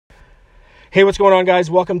Hey, what's going on,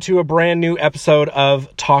 guys? Welcome to a brand new episode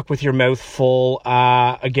of Talk with Your Mouth Full.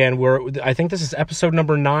 Again, I think this is episode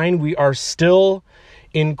number 9. We are still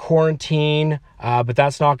in quarantine, but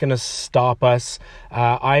that's not going to stop us.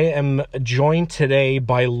 I am joined today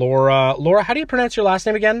by Laura. Laura, how do you pronounce your last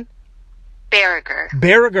name again?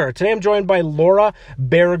 Berriger. Today I'm joined by Laura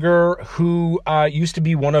Berriger, who used to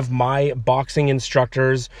be one of my boxing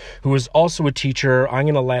instructors, who is also a teacher. I'm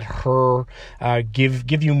going to let her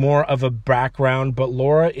give you more of a background. But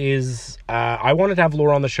Laura is, I wanted to have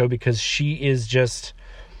Laura on the show because she is just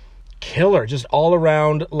killer, just all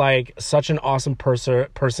around, like, such an awesome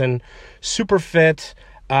person, super fit.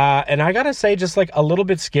 And I got to say, just like a little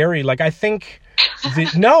bit scary. Like, I think...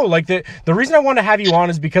 the reason I want to have you on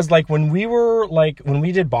is because, like, when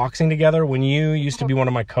we did boxing together, when you used to be one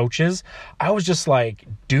of my coaches, I was just like,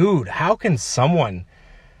 dude, how can someone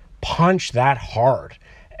punch that hard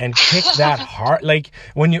and kick that hard? Like,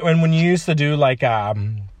 when you used to do like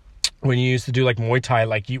Muay Thai,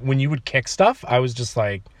 like, when you would kick stuff, I was just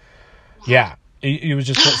like, yeah, it was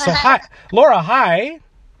just so. Hi, Laura. Hi.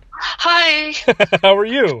 How are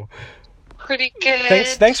you? Pretty good.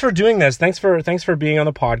 Thanks for doing this. Thanks for being on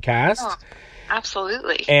the podcast. Oh,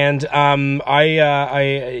 absolutely. And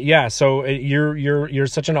so you're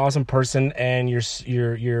such an awesome person, and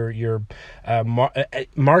you're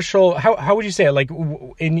martial. How would you say it? Like,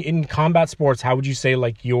 in combat sports, how would you say,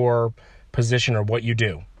 like, your position or what you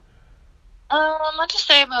do? I'll just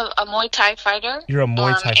say I'm a Muay Thai fighter. You're a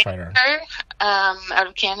Muay Thai fighter. Out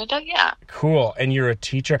of Canada, yeah. Cool. And you're a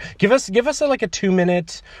teacher. Give us like a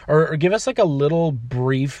 2-minute or give us like a little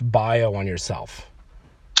brief bio on yourself.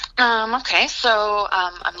 Okay, so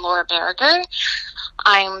I'm Laura Berriger.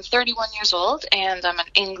 I'm 31 years old, and I'm an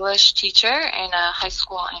English teacher in a high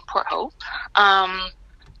school in Port Hope.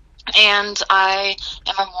 And I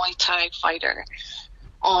am a Muay Thai fighter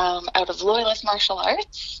out of Loyalist Martial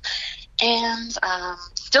Arts. And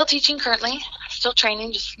still teaching currently, still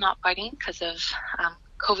training, just not fighting because of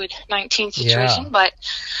COVID-19 situation. Yeah. But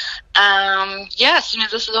as soon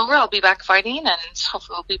as this is over, I'll be back fighting, and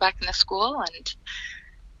hopefully we'll be back in the school, and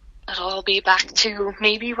it'll all be back to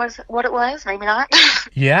maybe what it was, maybe not.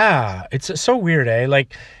 Yeah, it's so weird, eh?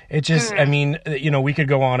 Like, it just, I mean, we could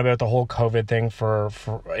go on about the whole COVID thing for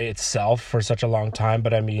itself for such a long time,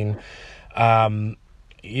 but I mean,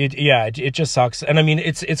 it just sucks. And I mean,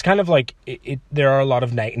 it's kind of like there are a lot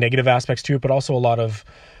of negative aspects to it, but also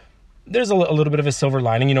there's a little bit of a silver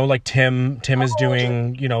lining, like Tim is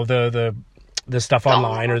doing, the stuff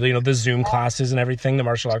online, or the Zoom classes and everything, the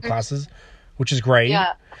martial art classes, which is great.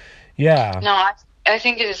 Yeah. No, I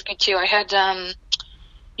think it is good too. I had,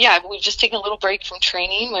 we've just taken a little break from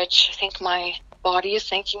training, which I think my body is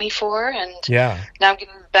thanking me for, and now I'm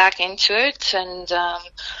getting back into it, and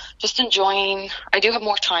just enjoying. I do have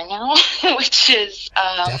more time now, which is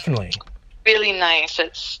definitely really nice.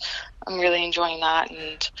 I'm really enjoying that,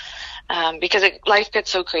 and because life gets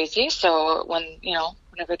so crazy, so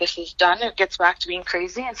whenever this is done, it gets back to being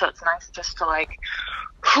crazy, and so it's nice just to, like,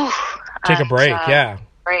 take a break. Yeah.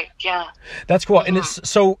 That's cool. And it's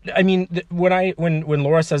so, I mean, when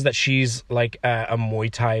Laura says that she's like a Muay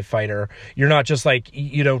Thai fighter, you're not just like,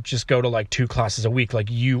 you don't just go to like 2 classes a week. Like,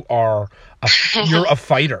 you're a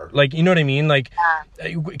fighter. Like, you know what I mean? Like,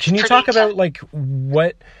 can you talk about like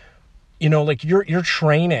what, like your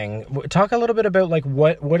training? Talk a little bit about like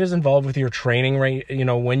what is involved with your training, right?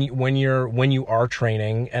 When you are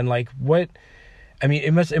training, and like what, I mean,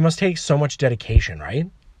 it must take so much dedication, right?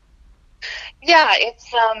 Yeah,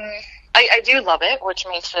 it's I do love it, which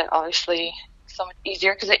makes it obviously so much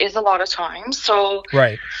easier because it is a lot of time. So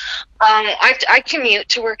right, I commute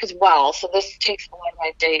to work as well, so this takes a lot of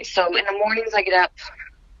my day. So in the mornings I get up,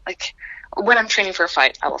 like when I'm training for a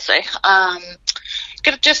fight, I will say,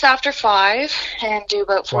 get up just after 5 and do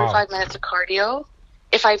about 45 minutes of cardio.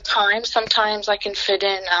 If I have time, sometimes I can fit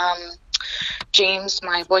in. James,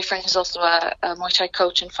 my boyfriend, who's also a Muay Thai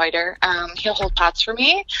coach and fighter, he'll hold pads for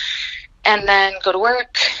me. And then go to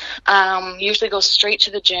work, usually go straight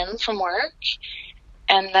to the gym from work.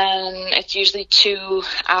 And then it's usually 2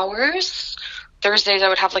 hours. Thursdays I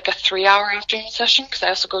would have like a 3-hour afternoon session because I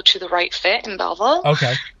also go to the Right Fit in Belleville.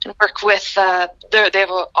 Okay. And work with, they have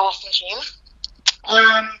an awesome team.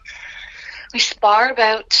 We spar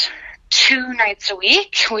about 2 nights a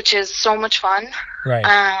week, which is so much fun.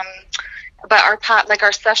 Right. But our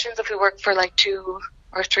sessions, if we work for like 2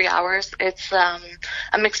 or 3 hours, it's a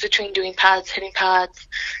mix between doing pads, hitting pads,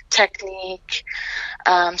 technique.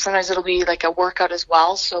 Sometimes it'll be like a workout as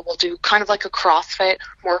well. So we'll do kind of like a CrossFit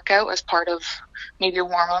workout as part of maybe a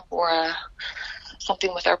warm up or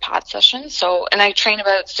something with our pad session. So, and I train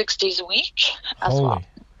about 6 days a week as well.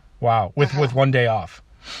 Wow. With 1 day off.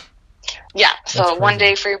 Yeah. So 1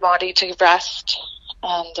 day for your body to rest,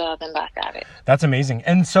 and then back at it. That's amazing.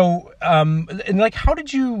 And so, and like, how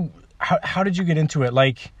did you get into it?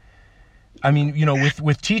 Like, I mean, you know,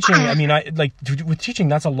 with teaching, I mean, with teaching,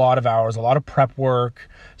 that's a lot of hours, a lot of prep work.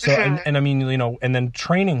 So, and I mean, you know, and then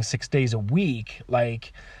training 6 days a week,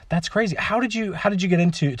 like, that's crazy. How did you get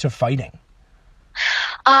into fighting?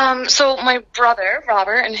 So my brother,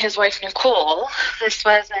 Robert, and his wife, Nicole, this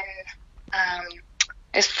was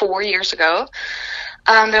is 4 years ago.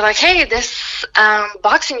 They're like, hey, this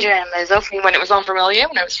boxing gym is opening, when it was on Vermilion,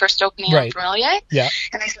 when it was first opening on Vermilion. Yeah.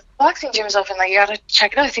 And they said, boxing gym is open, like, you gotta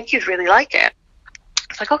check it out. I think you'd really like it.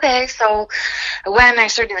 It's like, okay. So when I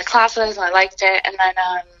started in the classes, and I liked it, and then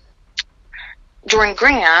Jordan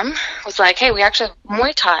Graham was like, hey, we actually have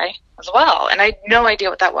Muay Thai as well. And I had no idea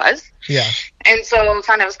what that was. Yeah. And so it was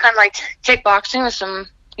kind of like kickboxing with some,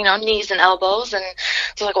 you know, knees and elbows. And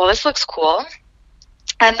so I was like, well, this looks cool.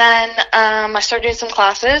 And then I started doing some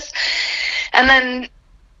classes, and then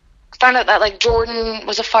found out that, like, Jordan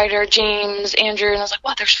was a fighter, James, Andrew, and I was like,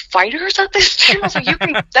 what, there's fighters at this gym? I was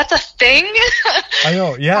like, that's a thing? I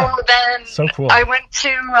know, yeah. So then so cool. I went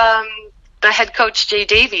to the head coach, Jay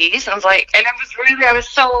Davies, and I was like, and I was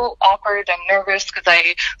so awkward and nervous, because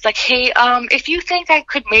I was like, hey, if you think I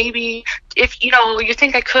could if, you know, you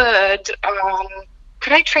think I could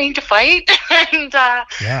I train to fight? And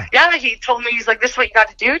he told me, he's like, this is what you got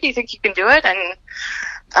to do. Do you think you can do it? And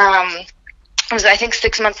it was, I think,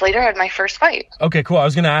 6 months later, I had my first fight. Okay, cool. I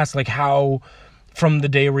was going to ask, like, how, from the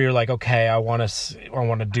day where you're like, okay, I want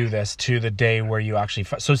to do this, to the day where you actually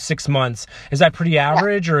fight. So 6 months, is that pretty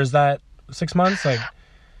average, or is that 6 months? Like,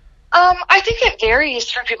 I think it varies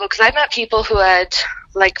for people, because I've met people who had,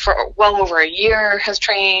 like, for well over a year has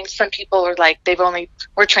trained. Some people are like,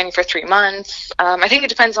 we're training for 3 months. I think it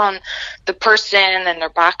depends on the person and their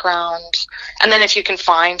background, and then if you can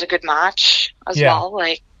find a good match as well.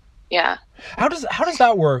 Like, yeah. How does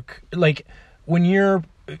that work? Like, when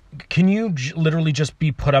can you literally just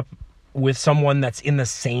be put up with someone that's in the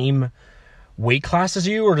same weight class as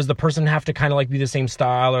you, or does the person have to kind of like be the same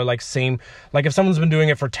style, or like same, like if someone's been doing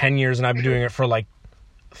it for 10 years and I've been doing it for like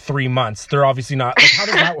 3 months, they're obviously not, like, how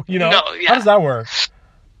does that, you know, how does that work?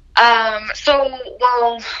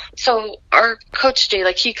 So our coach Jay,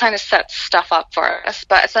 like, he kind of sets stuff up for us,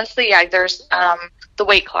 but essentially, yeah, there's the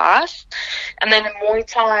weight class, and then in Muay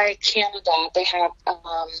Thai Canada they have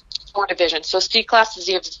 4 divisions. So C classes,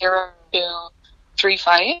 you have 0 to 3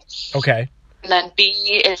 fights. Okay. And then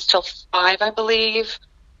B is till 5, I believe,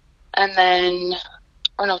 and then,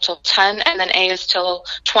 or no, till 10, and then A is till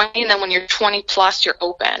 20, and then when you're 20 plus, you're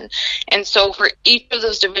open. And so for each of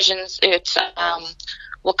those divisions, it's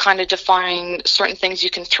will kind of define certain things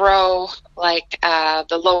you can throw, like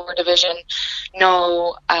the lower division,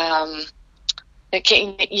 you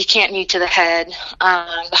can't knee to the head.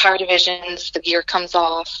 The higher divisions, the gear comes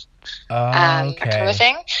off, that kind of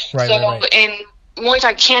thing. Right. In Muay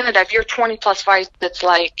Thai Canada, if you're 20 plus fights, it's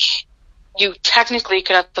like you technically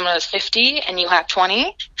could have someone that's 50 and you have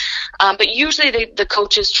 20. But usually the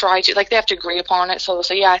coaches try to, like, they have to agree upon it. So they'll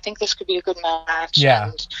say, yeah, I think this could be a good match. Yeah.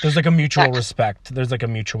 And there's like a mutual respect. There's like a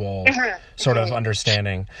mutual sort of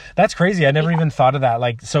understanding. That's crazy. I never even thought of that.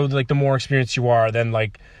 Like, so like the more experienced you are, then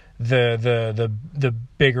like the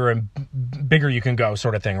bigger you can go,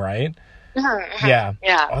 sort of thing, right? Yeah.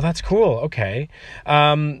 Oh, that's cool. Okay.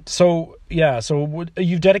 So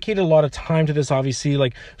you've dedicated a lot of time to this, obviously.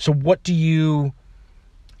 Like, so what do you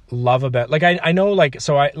love about, like, I know, like,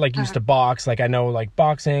 so I like used to box, like, I know, like,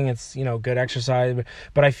 boxing, it's, you know, good exercise,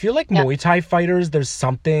 but I feel like Muay Thai fighters, there's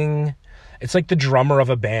something, it's like the drummer of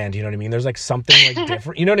a band, you know what I mean? There's like something like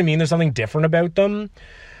different, you know what I mean? There's something different about them.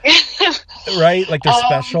 Right? Like they're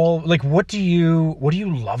special. Like, what do you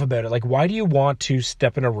love about it? Like, why do you want to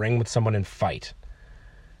step in a ring with someone and fight?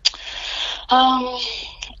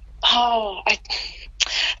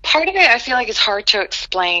 Part of it, I feel like it's hard to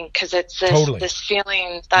explain, because it's this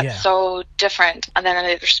feeling that's so different than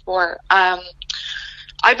any other sport.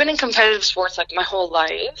 I've been in competitive sports like my whole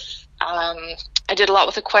life. I did a lot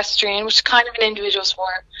with equestrian, which is kind of an individual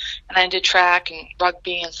sport, and I did track and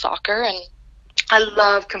rugby and soccer, and I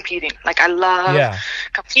love competing. Like, I love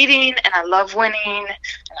competing, and I love winning, and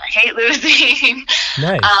I hate losing.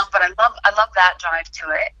 Nice. But I love that drive to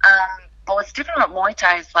it. But what's different about Muay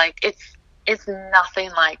Thai is, like, it's nothing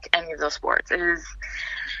like any of those sports. It is,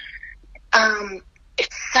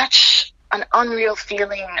 it's such an unreal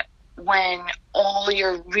feeling when all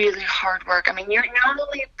your really hard work, I mean, you're not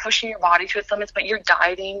only pushing your body to its limits, but you're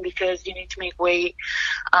dieting because you need to make weight.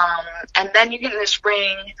 And then you get in this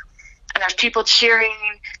ring, and there's people cheering.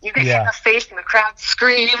 You get hit in the face and the crowd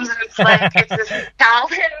screams, and it's like it's this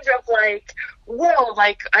challenge of like, whoa,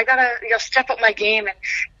 like I gotta step up my game. And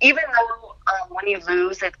even though when you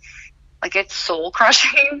lose, it's soul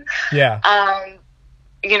crushing. Yeah.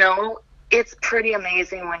 You know, it's pretty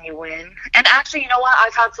amazing when you win. And actually, you know what?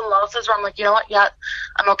 I've had some losses where I'm like, you know what? Yeah,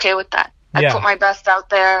 I'm okay with that. I put my best out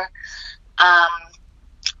there.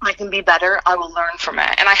 I can be better. I will learn from it.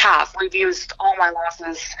 And I have. We've used all my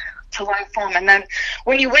losses to learn from. And then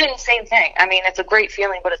when you win, same thing. I mean, it's a great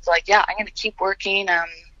feeling, but it's like, yeah, I'm going to keep working.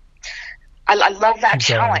 I love that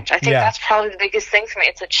challenge. I think that's probably the biggest thing for me.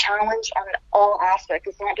 It's a challenge on all aspects.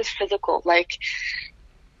 It's not just physical. Like,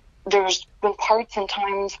 there's been parts and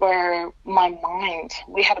times where my mind,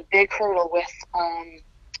 we had a big hurdle with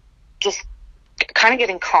just kind of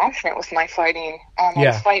getting confident with my fighting.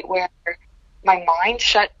 A fight where my mind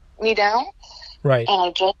shut me down. Right. And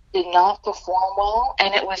I just did not perform well.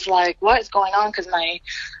 And it was like, what is going on? Because I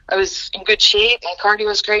was in good shape, my cardio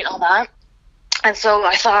was great and all that. And so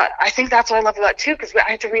I think that's what I love about it too, because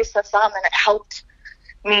I had to reassess that, and it helped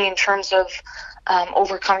me in terms of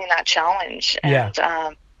overcoming that challenge. And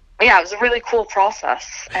it was a really cool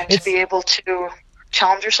process. And to be able to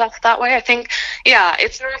challenge yourself that way, I think,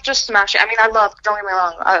 it's not just smashing. I mean, don't get me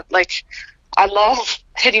wrong, I love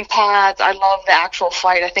hitting pads. I love the actual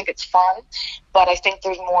fight. I think it's fun, but I think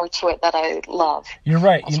there's more to it that I love. You're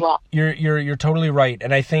right. As well. You're totally right.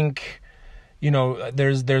 And I think, you know,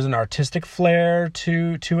 there's an artistic flair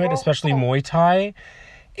to it, especially Muay Thai.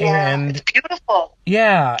 And it's beautiful.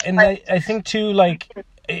 Yeah, and I think too, like,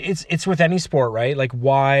 it's with any sport, right? Like,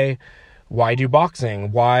 why do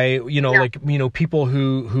boxing? Why, like, people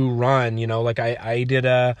who run, like I did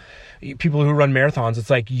people who run marathons. It's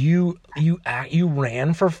like you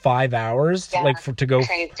ran for 5 hours, to go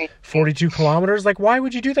crazy. 42 kilometers. Like, why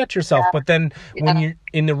would you do that to yourself? But then when you're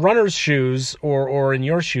in the runner's shoes or in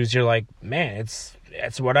your shoes, you're like, man,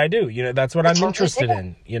 it's what I do. That's what I'm interested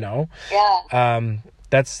in, Yeah.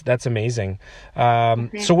 That's amazing.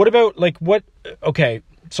 So what about okay,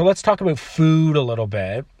 so let's talk about food a little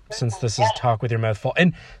bit, since this is Talk With Your Mouth Full.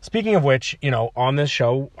 And speaking of which, on this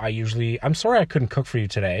show, I'm sorry I couldn't cook for you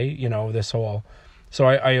today, so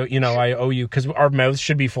I owe you, because our mouths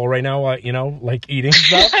should be full right now, like eating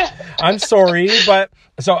stuff. I'm sorry, but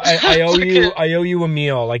so I owe you a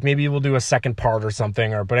meal. Like, maybe we'll do a second part or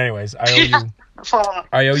something, but anyways, I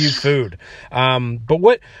owe you food.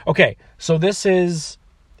 Okay, so this is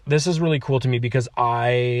really cool to me, because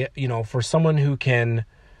I, for someone who can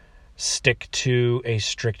stick to a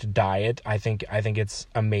strict diet, I think it's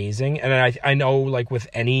amazing. And I know, like, with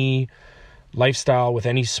any lifestyle, with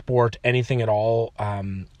any sport, anything at all,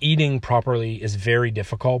 eating properly is very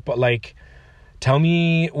difficult. But, like, tell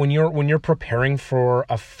me, when you're preparing for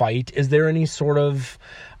a fight, is there any sort of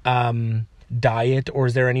diet, or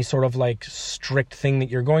is there any sort of, like, strict thing that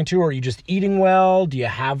you're going to, or are you just eating well? Do you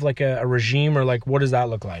have, like, a regime, or, like, what does that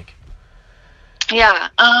look like? Yeah.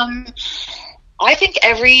 I think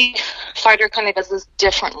every fighter kind of does this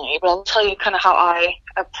differently, but I'll tell you kind of how I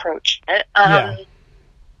approach it.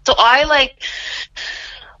 So I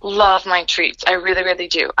love my treats. I really, really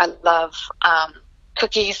do. I love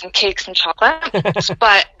cookies and cakes and chocolate.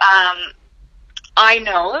 But I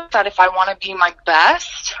know that if I want to be my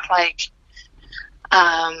best,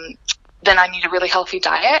 then I need a really healthy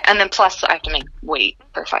diet. And then plus I have to make weight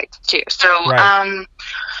for fights too. So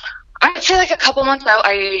I'd say a couple months out,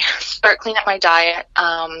 I start cleaning up my diet,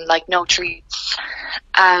 no treats.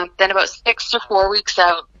 Then about 6 to 4 weeks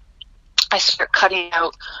out, I start cutting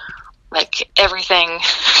out everything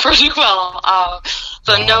pretty well.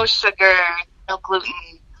 So no sugar, no gluten,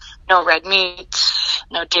 no red meat,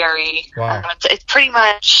 no dairy. Wow. It's pretty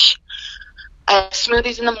much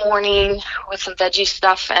smoothies in the morning with some veggie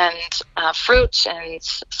stuff and fruit and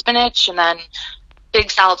spinach, and then big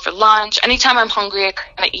salad for lunch. Anytime I'm hungry, I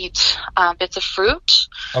kind of eat bits of fruit.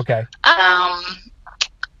 Okay.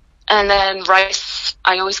 And then rice.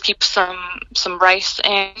 I always keep some rice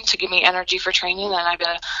in to give me energy for training. And I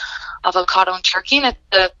have avocado and turkey. And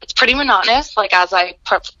it's pretty monotonous. As I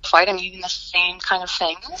prep for the fight, I'm eating the same kind of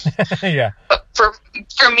things. Yeah. But for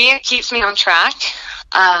me, it keeps me on track.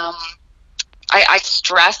 I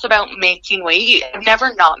stress about making weight. I've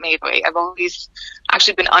never not made weight. I've always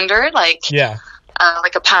actually been under,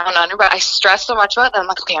 a pound under, but I stress so much about it that I'm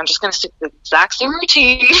like, okay, I'm just going to stick to the exact same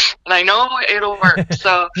routine, and I know it'll work.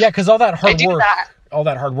 So yeah, because all that hard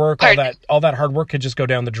work could just go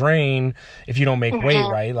down the drain if you don't make weight,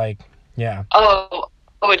 right? Yeah.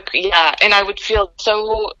 Yeah, and I would feel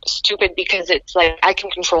so stupid because it's I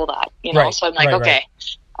can control that, Right. So I'm okay,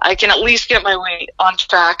 I can at least get my weight on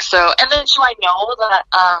track. So, and then so I know that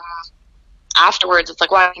afterwards, it's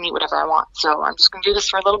like, well, I can eat whatever I want. So I'm just going to do this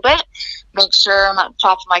for a little bit, make sure I'm at the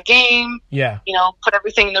top of my game, Yeah. you know, put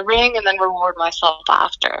everything in the ring, and then reward myself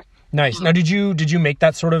after. Nice. Now, did you make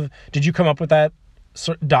that did you come up with that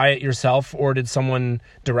diet yourself, or did someone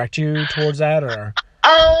direct you towards that, or?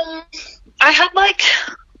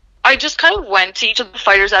 I just kind of went to each of the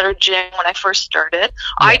fighters at our gym when I first started. Yeah.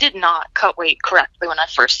 I did not cut weight correctly when I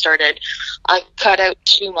first started. I cut out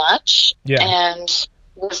too much and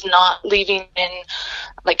was not leaving in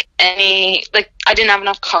like any, like I didn't have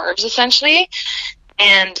enough carbs essentially.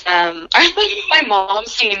 And I remember my mom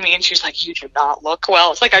seeing me and she was like, "You do not look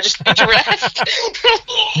well." It's like, I just need to rest.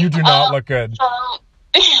 You do not look good.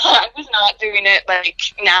 I was not doing it. Like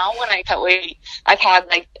now when I cut weight, I've had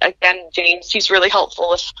like, again, James, he's really helpful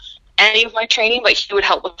with any of my training, but he would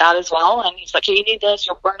help with that as well. And he's like, "Hey, you need this,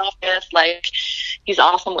 you'll burn off this." Like, he's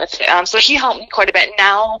awesome with it. So he helped me quite a bit.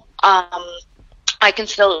 Now I can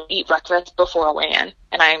still eat breakfast before a weigh-in,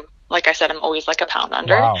 and I'm, like I said, I'm always like a pound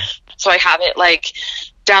under. Wow. So I have it like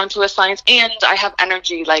down to a science, and I have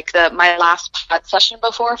energy. Like my last pad session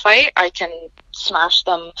before a fight, I can smash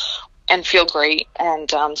them and feel great, and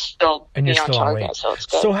still and you're be still on on target. weight. So it's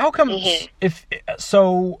good. So how come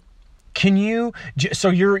can you, so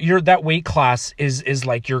you're that weight class is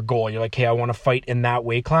like your goal. You're like, "Hey, I want to fight in that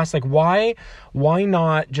weight class." Like, why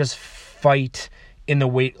not just fight in the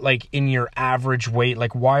weight, like in your average weight?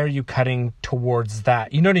 Like, why are you cutting towards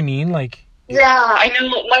that? You know what I mean? Like, yeah, I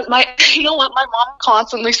know. My you know what? My mom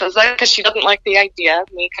constantly says that because she doesn't like the idea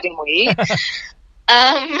of me cutting weight.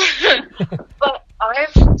 But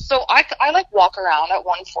I like walk around at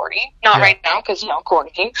 140. Not right now because, you know,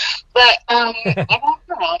 quarantine. But I walk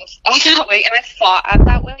around at that weight, and I fought at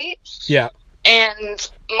that weight. Yeah.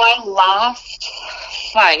 And my last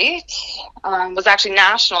fight was actually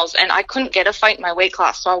nationals, and I couldn't get a fight in my weight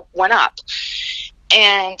class, so I went up.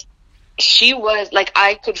 And she was like,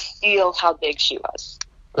 I could feel how big she was.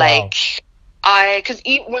 Like, because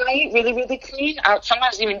when I eat really, really clean, I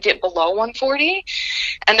sometimes even dip below 140.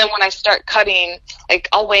 And then when I start cutting, like,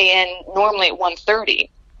 I'll weigh in normally at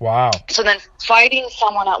 130. Wow. So then fighting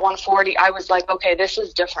someone at 140, I was like, okay, this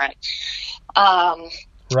is different.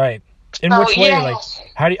 Right. In which way? Like,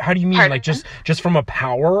 how do you mean? Pardon? Like, just from a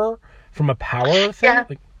power thing? Yeah.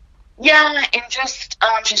 Like, yeah, and just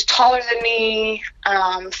she's taller than me,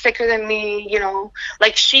 thicker than me, you know.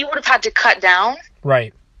 Like, she would have had to cut down.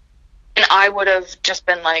 Right. And I would have just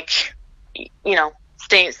been like, you know,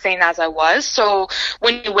 staying as I was. So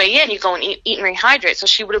when you weigh in, you go and eat and rehydrate. So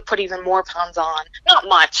she would have put even more pounds on. Not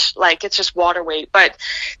much, like, it's just water weight, but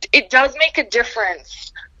it does make a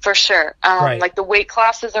difference for sure. Right. Like, the weight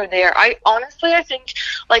classes are there. I think,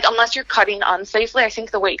 like, unless you're cutting unsafely, I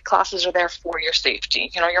think the weight classes are there for your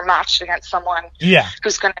safety. You know, you're matched against someone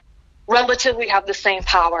who's going to relatively have the same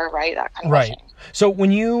power, right? That kind of thing. So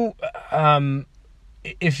when you,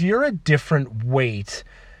 if you're a different weight,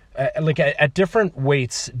 like at different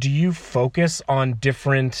weights, do you focus on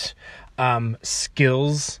different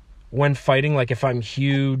skills when fighting? Like, if I'm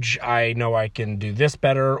huge, I know I can do this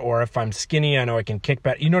better, or if I'm skinny, I know I can kick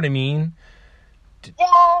better. You know what I mean? Yeah,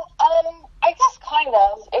 I guess kind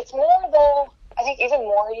of. It's more, though, I think even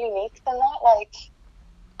more unique than that. Like,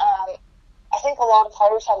 I think a lot of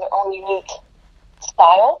fighters have their own unique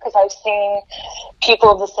style, because I've seen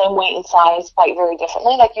people of the same weight and size fight very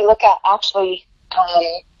differently. Like, you look at actually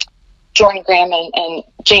Jordan Graham and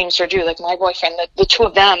James Verdu, like my boyfriend, the two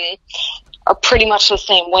of them are pretty much the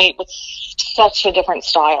same weight, but such a different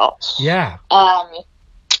style. Yeah.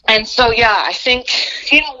 And so, yeah, I think,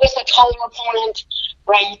 you know, with a taller opponent,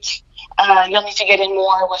 right, you'll need to get in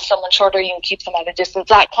more. With someone shorter, you can keep them at a distance.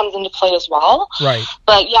 That comes into play as well. Right.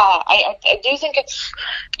 But, yeah, I do think it's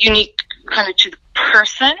unique kind of to the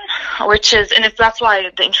person, which is, and that's why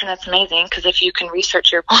the internet's amazing, because if you can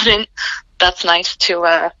research your opponent, that's nice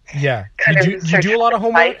to yeah. You do a lot of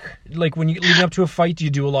homework? Like, when you leading up to a fight, do you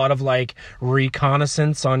do a lot of, like,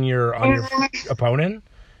 reconnaissance on your opponent?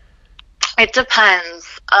 It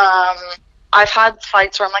depends. I've had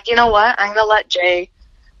fights where I'm like, you know what, I'm gonna let Jay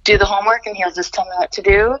do the homework and he'll just tell me what to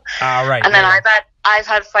do. Right. And then I've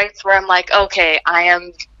had fights where I'm like, okay, I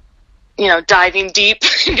am, you know, diving deep.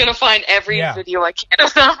 I'm gonna find every video I can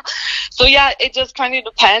of them. So yeah, it just kind of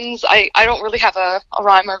depends. I don't really have a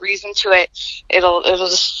rhyme or reason to it. It'll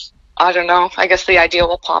just, I don't know, I guess the idea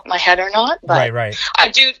will pop in my head or not. But right. I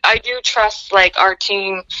do trust, like, our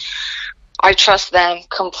team. I trust them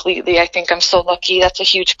completely. I think I'm so lucky. That's a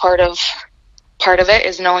huge part of it,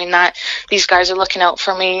 is knowing that these guys are looking out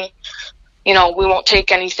for me. You know, we won't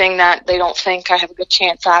take anything that they don't think I have a good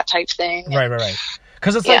chance at, type thing. Right.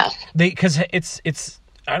 Because it's like, because it's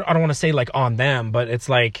I don't want to say like on them, but it's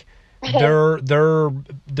like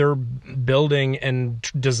they're building and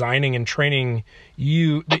designing and training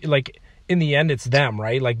you. Like, in the end, it's them,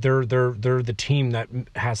 right? Like, they're the team that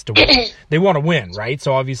has to win. They want to win, right?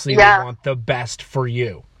 So obviously they want the best for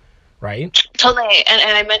you, right? Totally. And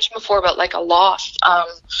I mentioned before about like a loss.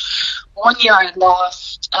 One year I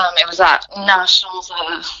lost. It was at Nationals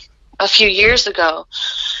a few years ago,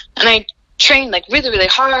 and I trained like really, really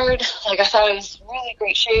hard. Like, I thought I was in really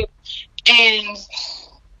great shape, and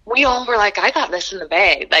we all were like, I got this in the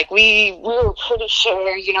bag. Like, we were pretty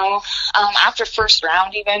sure, you know, after first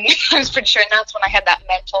round even, I was pretty sure. And that's when I had that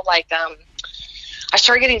mental, like, I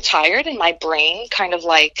started getting tired, and my brain kind of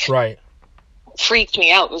like freaked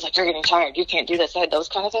me out. It was like, you're getting tired, you can't do this. I had those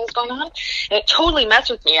kind of things going on, and it totally messed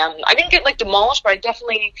with me. I didn't get like demolished, but I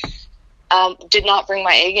definitely did not bring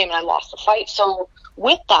my A game, and I lost the fight. So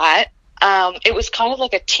with that, it was kind of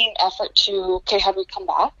like a team effort to, okay, how do we come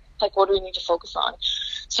back? Like, what do we need to focus on?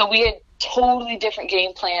 So we had totally different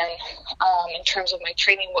game plan in terms of my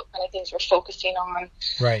training, what kind of things we're focusing on.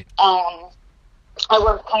 Right. I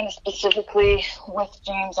work kind of specifically with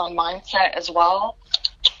James on mindset as well.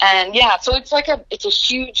 And yeah, so it's like it's a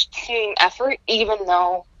huge team effort, even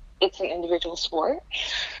though it's an individual sport.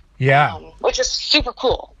 Yeah. Which is super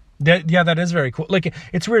cool. That is very cool. Like,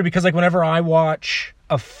 it's weird because, like, whenever I watch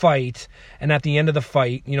a fight, and at the end of the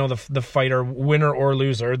fight, you know, the fighter, winner or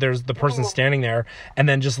loser, there's the person standing there, and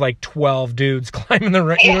then just like 12 dudes climbing the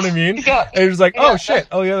ring. You know what I mean? Yeah. And you're just like, oh shit,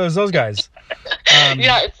 oh yeah, there's those guys.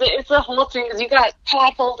 Yeah, it's a whole thing, because you got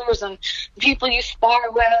pad holders and people you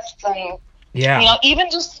spar with, and you know,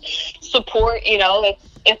 even just support. You know,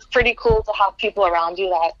 it's pretty cool to have people around you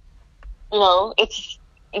that, you know,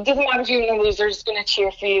 it doesn't matter if you're a loser, they're just going to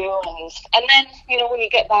cheer for you, and then, you know, when you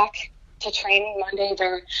get back to training Monday,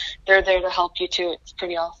 they're there to help you too. It's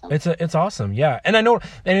pretty awesome. It's awesome, yeah. And I know,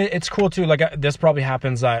 and it's cool too. Like, this probably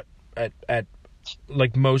happens at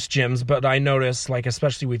like most gyms, but I notice, like,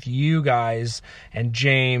 especially with you guys and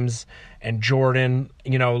James and Jordan,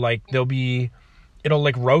 you know, like, it'll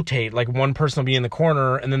like rotate. Like, one person will be in the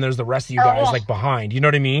corner, and then there's the rest of you guys like behind. You know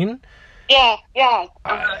what I mean? Yeah. Yeah,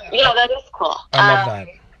 that is cool. I love that.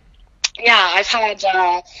 Yeah, I've had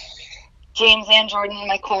James and Jordan in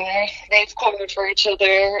my corner. They've cornered for each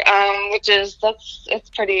other, which is it's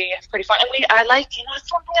pretty fun. And I like, you know,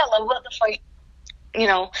 that's one thing I love about the fight, you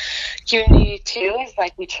know, community too, is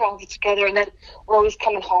like we travel together, and then we're always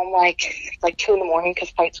coming home like 2 a.m.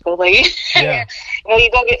 because fights go late. Yeah. You know,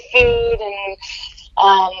 you go get food, and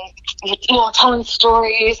you know, telling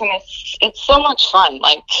stories, and it's so much fun.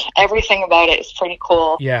 Like, everything about it is pretty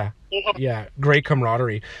cool. Yeah. Yeah, great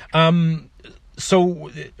camaraderie. So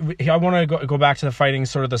I want to go back to the fighting,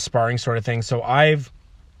 sort of the sparring sort of thing. So I've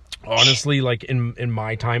honestly, like, in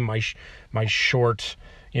my time, my short,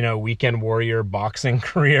 you know, weekend warrior boxing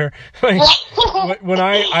career, like, when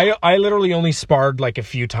I literally only sparred like a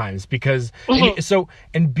few times, because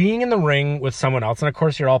and being in the ring with someone else, and of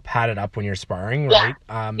course you're all padded up when you're sparring, right?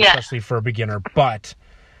 Especially for a beginner, but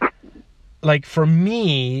like, for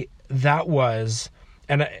me, that was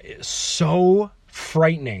so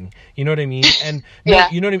frightening, you know what I mean? And you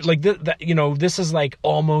know what I mean? Like, that, you know, this is like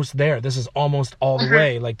almost there. This is almost all the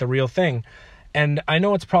way, like, the real thing. And I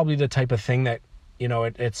know it's probably the type of thing that, you know,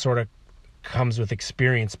 it sort of comes with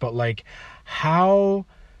experience, but like, how,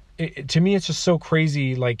 to me, it's just so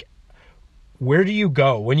crazy. Like, where do you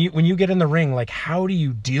go when you get in the ring? Like, how do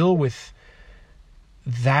you deal with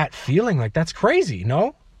that feeling? Like, that's crazy,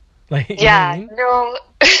 no? Like, you know what I mean? No.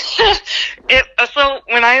 So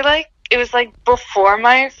when it was like before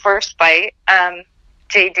my first fight,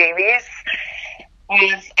 Jay Davies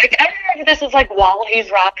was, I don't know if this is like while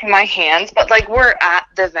he's wrapping my hands, but like, we're at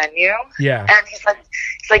the venue. Yeah. And he's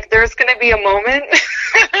like, there's going to be a moment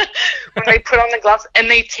when they put on the gloves and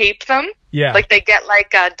they tape them. Yeah. Like, they get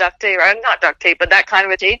like duct tape, or not duct tape, but that kind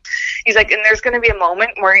of a tape. He's like, and there's going to be a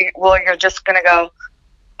moment where you're just going to go,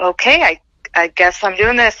 okay, I guess I'm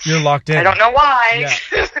doing this. You're locked in. I don't know why.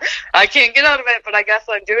 Yeah. I can't get out of it, but I guess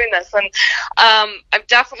I'm doing this. And I've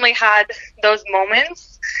definitely had those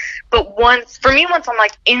moments. But once I'm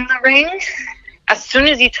like in the ring, as soon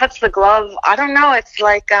as you touch the glove, I don't know, it's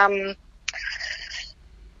like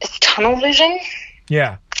it's tunnel vision.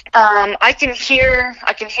 Yeah. I can hear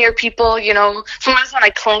people, you know, sometimes when I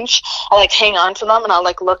clinch, I like hang on to them, and I'll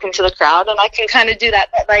like look into the crowd, and I can kind of do that.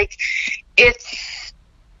 But like, it's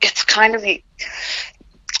kind of I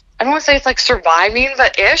don't want to say it's like surviving,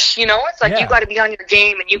 but ish, you know, it's like you got to be on your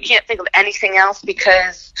game, and you can't think of anything else,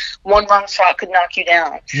 because one wrong shot could knock you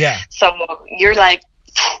down. Yeah. So you're like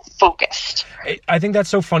focused. I think that's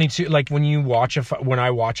so funny too. Like, when I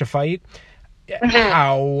watch a fight,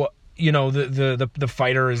 how, the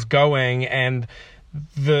fighter is going, and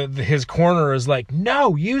his corner is like,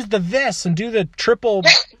 no, use the this and do the triple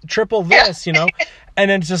this, and then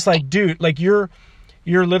it's just like, dude, like you're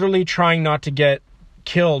literally trying not to get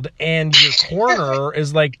killed, and your corner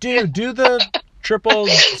is like, dude, do the triple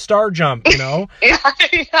star jump, Yeah,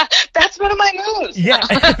 that's one of my moves. Yeah.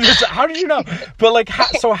 How did you know? But like,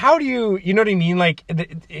 how do you know what I mean? Like,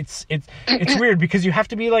 it's weird because you have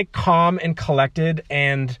to be like calm and collected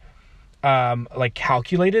and like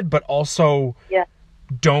calculated, but also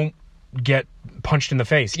don't get punched in the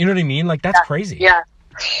face. You know what I mean? Like, that's crazy. Yeah.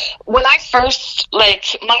 When I first, my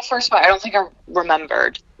first fight, I don't think I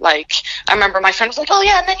remembered. Like, I remember my friend was like, oh,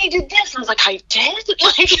 yeah, and then you did this. And I was like, I did?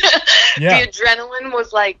 Like, the adrenaline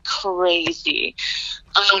was, like, crazy.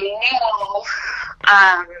 Now,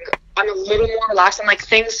 I'm a little more relaxed, and, like,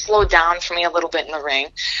 things slow down for me a little bit in the ring.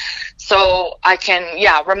 So I can,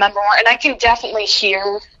 remember more. And I can definitely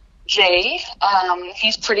hear Jay.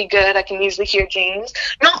 He's pretty good. I can usually hear James.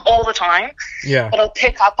 Not all the time. Yeah. But I'll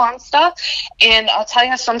pick up on stuff. And I'll tell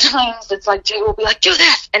you, sometimes it's like Jay will be like, do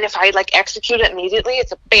this. And if I like execute it immediately,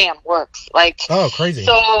 it's a bam, works. Like, oh, crazy.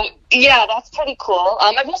 So yeah, that's pretty cool.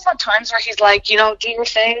 I've also had times where he's like, do your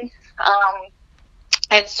thing.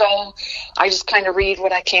 And so I just kind of read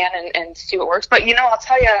what I can and see what works. But I'll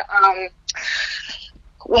tell you,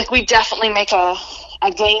 like, we definitely make a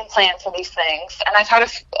game plan for these things. And I've had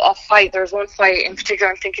a fight. There was one fight in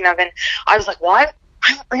particular I'm thinking of, and I was like, what?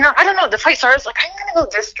 I don't know. The fight started, I was like, I'm going to go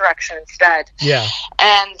this direction instead. Yeah.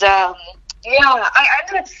 And, I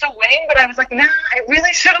ended up still winning, but I was like, nah, I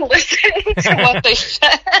really should have listened to what they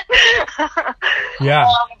said.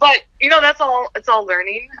 Yeah. But, it's all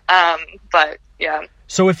learning. But, yeah.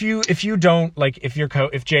 So if you don't, like,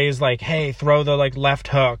 if Jay is like, hey, throw the, like, left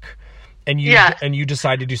hook, and you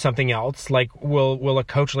decide to do something else, like, will a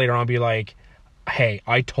coach later on be like, hey,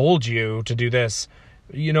 I told you to do this?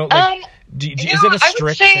 Is it a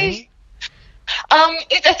strict thing?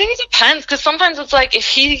 I think it depends, because sometimes it's like, if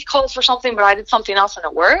he calls for something but I did something else and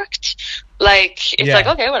it worked, like, it's like,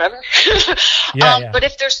 okay, whatever. But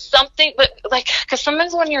if there's something, because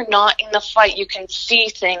sometimes when you're not in the fight, you can see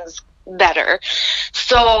things better.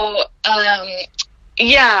 So,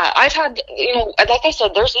 I've had, like I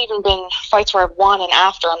said, there's even been fights where I've won, and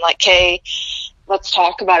after I'm like, okay, let's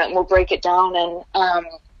talk about it and we'll break it down. And,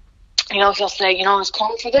 he'll say, I was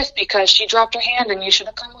calling for this because she dropped her hand and you should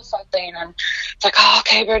have come with something. And it's like, oh,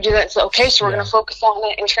 okay, better do that. It's okay, so we're going to focus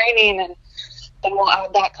on it in training, and then we'll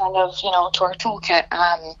add that kind of, to our toolkit.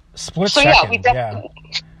 Split second, we definitely,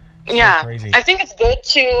 crazy. I think it's good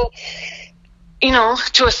to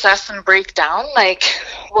assess and break down, like,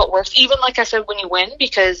 what works. Even, like I said, when you win,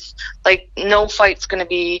 because, like, no fight's going to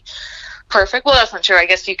be perfect. Well, that's not true. I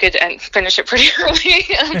guess you could finish it pretty early.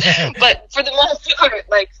 But for the most part,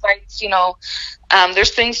 like, fights,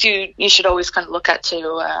 there's things you should always kind of look at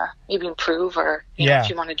to maybe improve, or, if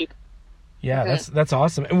you want to do. Yeah, that's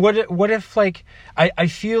awesome. And what if, like, I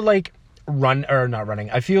feel like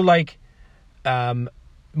I feel like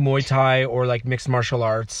Muay Thai or, like, mixed martial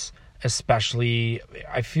arts, especially,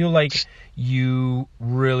 I feel like you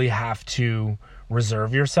really have to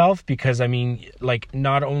reserve yourself, because I mean, like,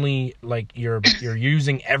 not only like you're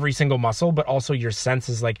using every single muscle, but also your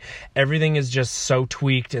senses, like, everything is just so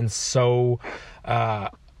tweaked and so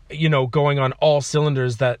going on all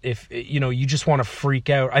cylinders that if you just want to freak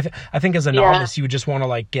out. I think as a novice you would just want to,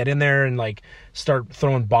 like, get in there and, like, start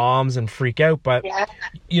throwing bombs and freak out, but and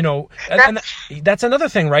that's another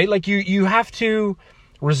thing, right? Like, you have to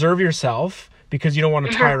reserve yourself, because you don't want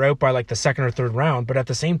to tire out by, like, the second or third round, but at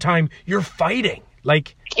the same time you're fighting,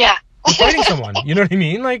 like, you're fighting someone, you know what I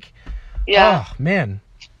mean? Like, oh man,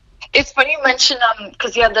 it's funny you mention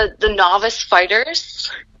because the novice fighters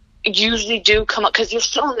usually do come up, because you're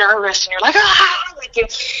so nervous and you're like,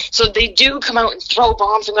 so they do come out and throw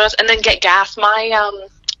bombs and then get gas. My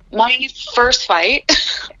first fight,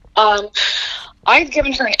 I've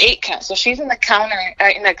given her an 8 count, so she's in the counter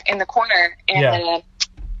in the corner, and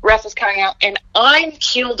ref is counting out, and I'm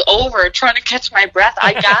keeled over trying to catch my breath.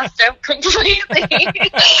 I gasped out completely.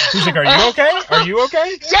 He's like, "Are you okay? Are you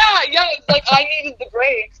okay?" Yeah. It's like I needed the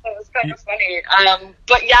break, so it was kind of funny.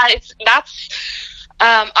 But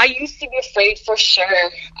I used to be afraid for sure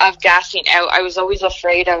of gassing out. I was always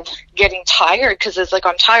afraid of getting tired, because it's like,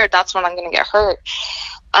 I'm tired, that's when I'm going to get hurt.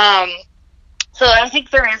 So I think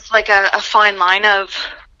there is, like, a fine line of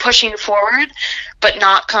pushing forward, but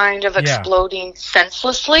not kind of exploding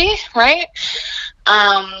senselessly, right?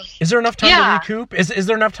 Is there enough time to recoup? Is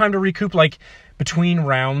there enough time to recoup, like, between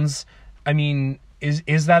rounds? I mean,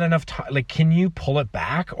 is that enough time? Like, can you pull it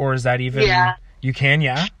back, or is that even... Yeah. You can,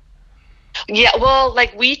 yeah? Yeah, well,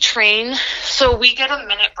 like we train, so we get a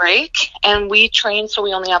minute break, and we train so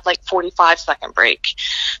we only have like 45-second break.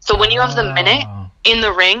 So when you have the minute in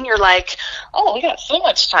the ring, you're like, oh, we got so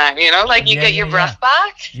much time, you know, like you get your breath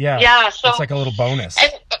back. Yeah, so it's like a little bonus.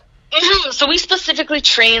 And, so we specifically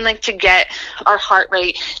train like to get our heart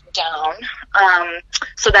rate down,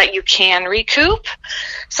 so that you can recoup.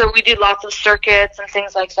 So we do lots of circuits and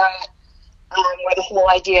things like that. Where the whole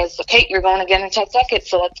idea is, okay, you're going again in 10 seconds,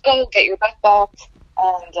 so let's go, get your breath back.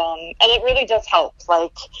 And it really does help.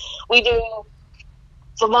 Like, we do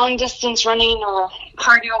the long distance running or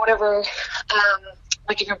cardio, whatever,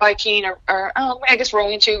 like if you're biking or I guess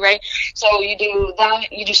rowing too, right? So you do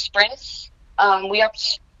that, you do sprints. We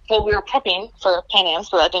were prepping for Pan Am,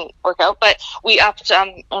 so that didn't work out, but we upped,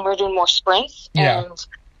 and we're doing more sprints. Yeah. And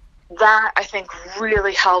that, I think,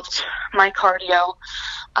 really helped my cardio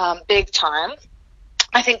big time.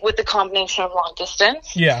 I think with the combination of long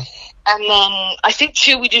distance. Yeah. And then I think,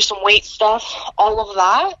 too, we do some weight stuff, all of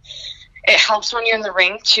that. It helps when you're in the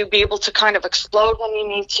ring to be able to kind of explode when you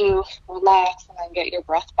need to, relax, and then get your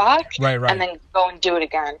breath back. Right. And then go and do it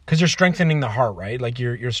again. Because you're strengthening the heart, right? Like,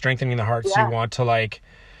 you're strengthening the heart, so you want to, like,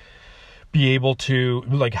 be able to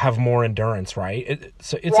like have more endurance, right?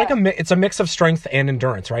 It's like it's a mix of strength and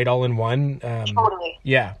endurance, right? All in one. Totally.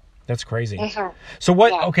 Yeah, that's crazy. Mm-hmm. So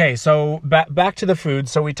what? Yeah. Okay, so back to the food.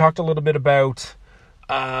 So we talked a little bit about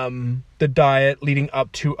the diet leading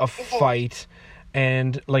up to a fight,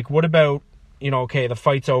 and like, what about, you know? Okay, the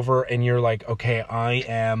fight's over, and you're like, okay, I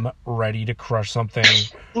am ready to crush something.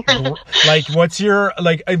 Like, what's your,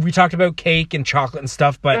 like? We talked about cake and chocolate and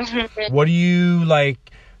stuff, but what do you like?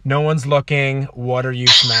 No one's looking. What are you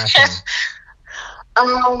smashing?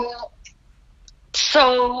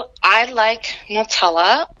 So I like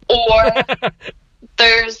Nutella, or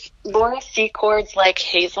there's Laura Secor's like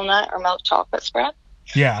hazelnut or milk chocolate spread.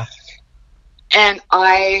 Yeah. And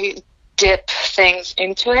I dip things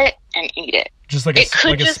into it and eat it. Just like a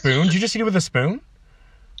spoon? Do you just eat it with a spoon?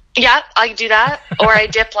 Yeah, I do that. Or I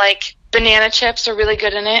dip like banana chips are really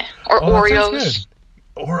good in it, or Oreos. That sounds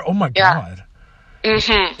good. Or oh my god.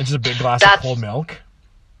 Mm-hmm. It's just a big glass of cold milk.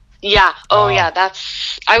 Yeah. Oh, yeah.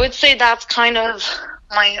 I would say that's kind of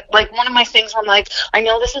one of my things where I'm like, I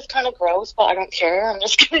know this is kind of gross, but I don't care. I'm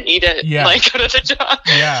just going to eat it. Yeah. Like, go to the job.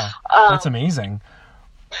 Yeah. That's amazing.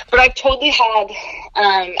 But I've totally had,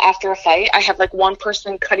 after a fight, I have like one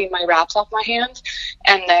person cutting my wraps off my hand,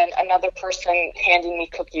 and then another person handing me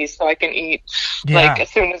cookies so I can eat like as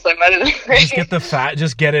soon as I'm out of the ring. Just get the fat,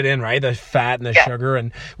 just get it in, right? The fat and the sugar.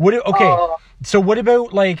 And so what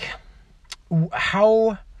about like,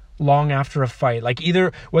 how long after a fight, like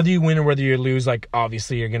either whether you win or whether you lose, like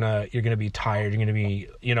obviously you're gonna be tired, you're gonna be,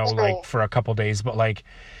 you know, like for a couple days, but like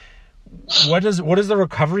what does the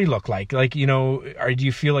recovery look like? Like, you know, do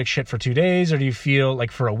you feel like shit for 2 days, or do you feel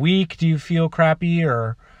like for a week, do you feel crappy?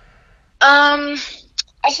 Or I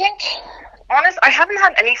think I haven't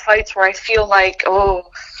had any fights where I feel like,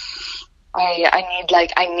 oh,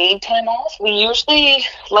 I need time off. We usually,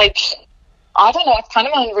 like, I don't know, it's kind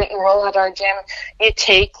of an unwritten rule at our gym. You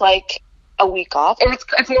take like a week off.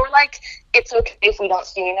 It's more like it's okay if we don't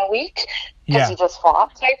see you in a week because you just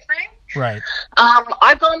fought type thing. Right.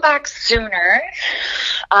 I've gone back sooner,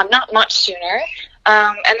 not much sooner.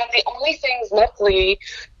 And then the only things, luckily,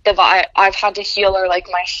 that I've had to heal are like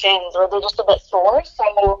my shins, or they're just a bit sore.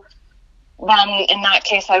 So then in that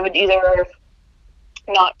case, I would either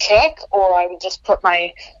not kick, or I would just put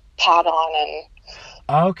my pad on and.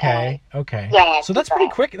 Okay. Yeah. So that's pretty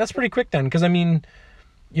quick. That's pretty quick then, because I mean,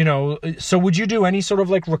 you know, so would you do any sort of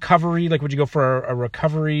like recovery? Like, would you go for a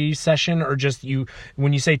recovery session, or just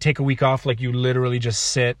when you say take a week off, like you literally just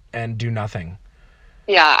sit and do nothing?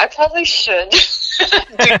 Yeah, I probably should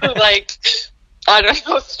do like, I don't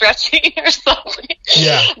know, stretching or something.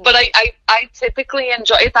 Yeah. But I typically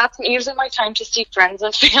enjoy it. That's usually my time to see friends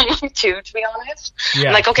and family too, to be honest. Yeah.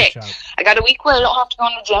 I'm like, okay, I got a week where I don't have to go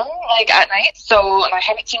in the gym like at night, and I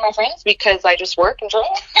haven't seen my friends because I just work and drink.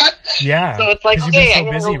 Yeah. So it's like, okay, I'm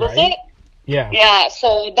busy, go visit. Right? Yeah. Yeah,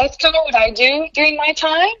 so that's kind of what I do during my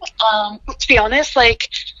time. To be honest, like,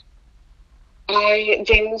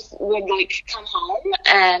 James would like come home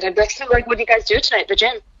and I'd be like, so like, what do you guys do tonight at the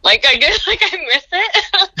gym? Like, I guess like I miss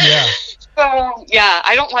it. Yeah. So yeah,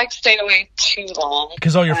 I don't like staying away too long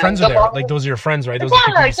because all your friends are there. Like, those are your friends, right? Those are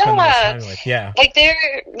people you spend the most time with. Yeah. Like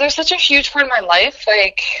they're such a huge part of my life.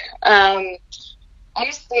 Like,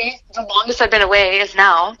 honestly, the longest I've been away is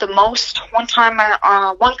now. The most, one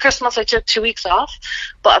Christmas I took 2 weeks off,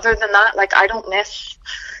 but other than that, like, I don't miss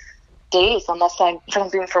days unless I'm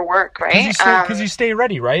something for work, right? Because you stay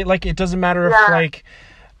ready, right? Like, it doesn't matter if like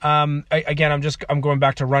Again, I'm going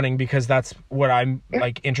back to running because that's what I'm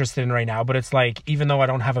like interested in right now. But it's like, even though I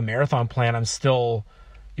don't have a marathon plan, I'm still,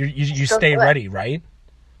 you stay ready, right?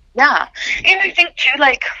 Yeah. And I think too,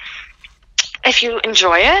 like, if you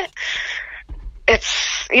enjoy it,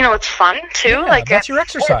 it's, it's fun too. Yeah, like that's your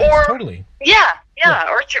exercise. Totally. Yeah.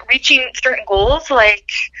 Or reaching certain goals.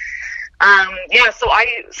 Like, so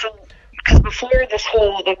because before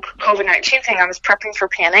the COVID-19 thing, I was prepping for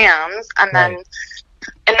Pan Ams, and then,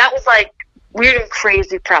 and that was like weird and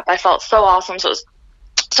crazy prep. I felt so awesome. So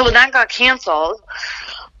when that got canceled,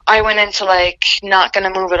 I went into like not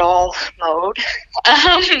gonna move at all mode,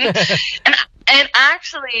 and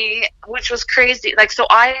actually, which was crazy. Like, so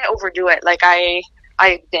I overdo it. Like I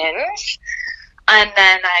binge, and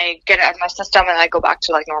then I get it out of my system, and I go back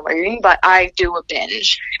to like normal eating. But I do a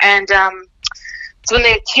binge, and so when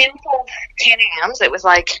they canceled Pan Ams, it was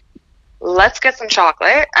like, let's get some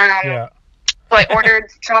chocolate. So I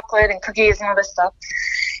ordered chocolate and cookies and all this stuff.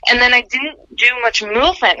 And then I didn't do much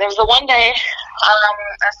movement. There was the one day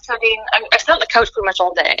I sat on the couch pretty much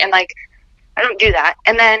all day. And, like, I don't do that.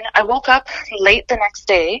 And then I woke up late the next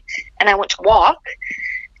day, and I went to walk,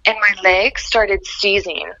 and my legs started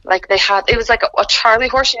seizing. Like, it was like a Charlie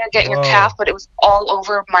horse, get in your calf, but it was all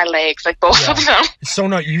over my legs, like both of them. So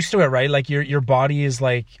not used to it, right? Like your body is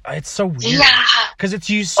like, it's so weird. Yeah. Because it's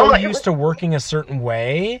used to working a certain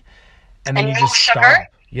way, and then you just stop.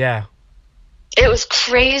 Yeah. It was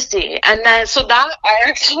crazy. And then, so that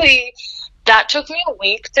took me a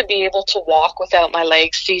week to be able to walk without my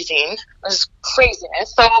legs seizing. It was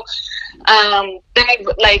craziness. So, then I,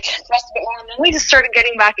 like, rest a bit more, and then we just started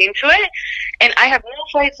getting back into it. And I have no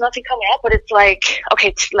fights, nothing coming up, but it's like,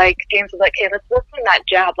 okay, like, James was like, hey, let's work on that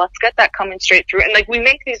jab. Let's get that coming straight through. And, like, we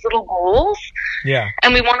make these little goals. Yeah.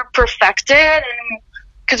 And we want to perfect it, and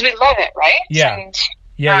because we love it, right? Yeah. And,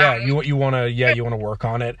 You want to work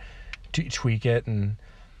on it, to tweak it, and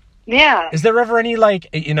yeah. Is there ever any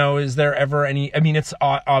I mean, it's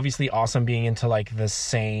obviously awesome being into like the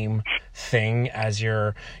same thing as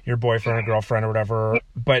your boyfriend or girlfriend or whatever,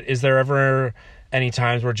 but is there ever any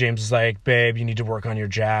times where James is like, babe, you need to work on your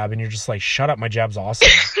jab, and you're just like, shut up, my jab's awesome?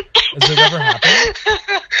 Has it ever happened?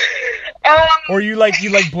 Or you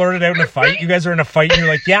blurt it out in a fight, you guys are in a fight, and you're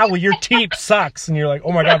like, yeah, well, your teep sucks, and you're like,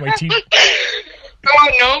 oh my god, my teep. Oh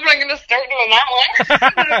no, but I'm gonna start doing that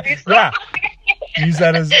one. Yeah. Use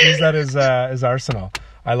that as arsenal.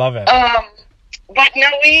 I love it. But no,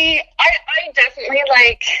 I definitely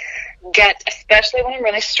like get, especially when I'm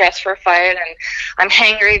really stressed for a fight and I'm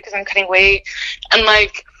hangry because I'm cutting weight, and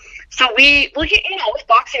like, so with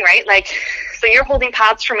boxing, right? Like, so you're holding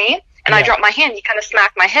pads for me, and I drop my hand, you kind of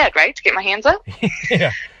smack my head, right, to get my hands up.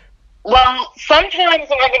 Yeah. Well, sometimes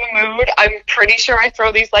when I'm in a mood, I'm pretty sure I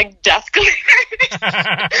throw these like death glares.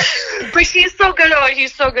 But he's so good about it.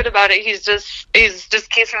 He's so good about it. He's just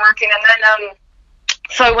keeps me working. And then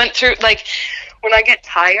so I went through, like, when I get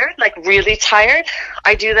tired, like really tired,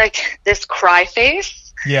 I do like this cry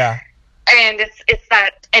face. Yeah. And it's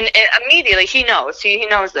that, and immediately he knows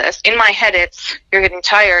this. In my head, it's, you're getting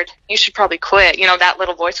tired, you should probably quit. You know, that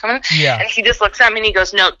little voice coming. Yeah. And he just looks at me and he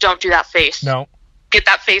goes, no, don't do that face. No. Get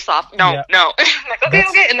that face off. No. I'm like,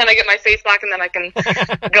 okay. And then I get my face back, and then I can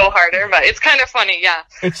go harder. But it's kind of funny, yeah.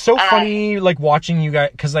 It's so funny, like, watching you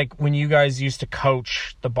guys, because, like, when you guys used to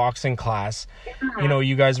coach the boxing class, you know,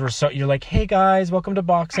 you guys were you're like, hey, guys, welcome to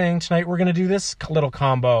boxing. Tonight we're going to do this little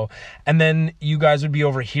combo. And then you guys would be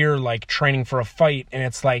over here, like, training for a fight, and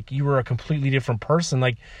it's like you were a completely different person.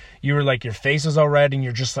 Like, you were, like, your face is all red, and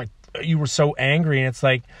you're just, like, you were so angry, and it's,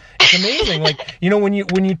 like, it's amazing. Like, you know, when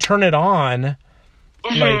you turn it on...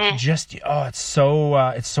 like, just, it's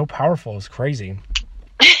so powerful. It's crazy.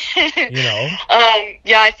 You know?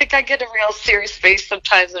 Yeah, I think I get a real serious face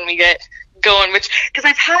sometimes when we get going, because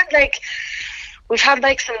we've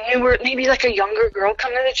had some newer, maybe like a younger girl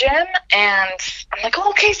come to the gym, and I'm like, oh,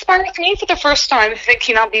 okay, spar with me for the first time,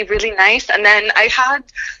 thinking I'll be really nice. And then I've had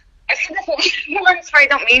this once where I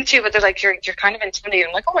don't mean to, but they're like, you're kind of intimidating.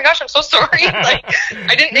 I'm like, oh my gosh, I'm so sorry. Like,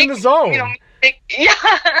 I didn't in the zone. You know,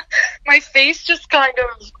 my face just kind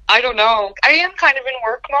of, I don't know. I am kind of in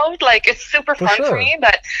work mode. Like, it's super fun for me,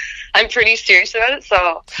 but I'm pretty serious about it.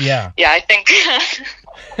 So yeah, I think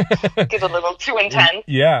get a little too intense.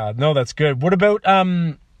 Yeah, no, that's good. What about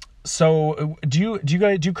so do you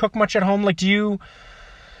guys cook much at home? Like, is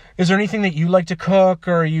there anything that you like to cook,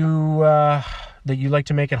 or you that you like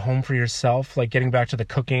to make at home for yourself? Like, getting back to the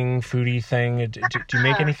cooking foodie thing, do you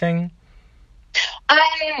make anything?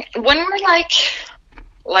 When we're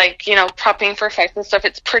like, you know, prepping for fights and stuff,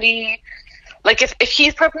 it's pretty, like, if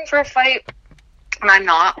he's prepping for a fight, and I'm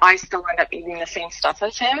not, I still end up eating the same stuff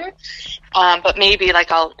as him. But maybe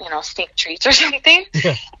like I'll, sneak treats or something.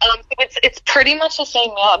 Yeah. It's pretty much the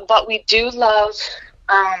same meal, but we do love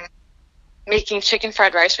making chicken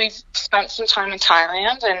fried rice. We've spent some time in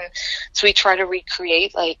Thailand, and so we try to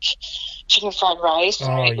recreate like chicken fried rice.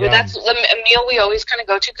 That's a meal we always kind of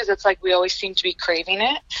go to because it's like we always seem to be craving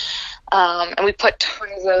it. And we put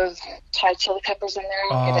tons of Thai chili peppers in there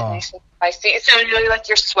and get it nice and spicy. So like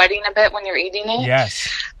you're sweating a bit when you're eating it. Yes.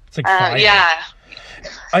 It's like fire. Yeah.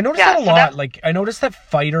 I noticed that a lot. Like I noticed that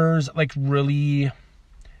fighters, like really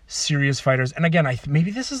serious fighters, and again,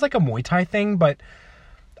 maybe this is like a Muay Thai thing, but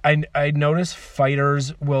I notice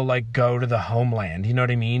fighters will like go to the homeland, you know what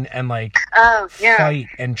I mean, and like fight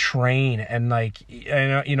and train, and like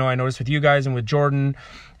I noticed with you guys and with Jordan,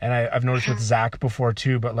 and I've noticed with Zach before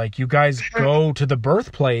too, but like you guys go to the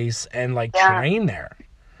birthplace and like train there.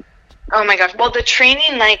 Oh my gosh! Well, the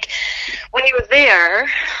training, like when you were there,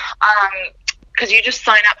 because you just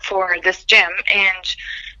sign up for this gym and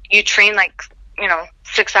you train like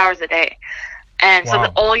 6 hours a day. And so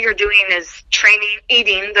all you're doing is training,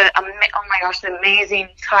 eating the amazing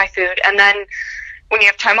Thai food. And then when you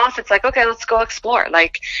have time off, it's like, okay, let's go explore.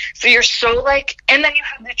 Like, so you're so like, and then you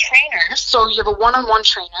have the trainer. So you have a one-on-one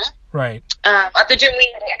trainer. Right. At the gym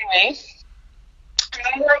we had anyway. And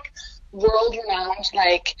I'm like world-renowned,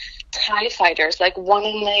 like Thai fighters, like one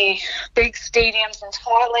in the big stadiums in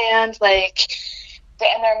Thailand, like,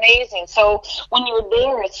 and they're amazing. So when you're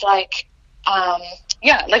there, it's like,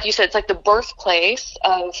 like you said, it's like the birthplace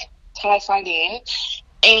of Thai fighting,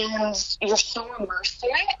 and you're so immersed in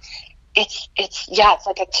it. It's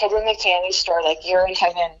like a kid in a candy store. Like you're in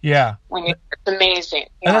heaven. Yeah. It's amazing.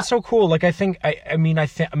 Yeah. And that's so cool. Like I think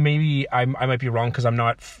maybe I might be wrong because I'm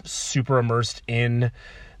not super immersed in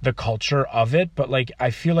the culture of it, but like I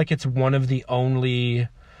feel like it's one of the only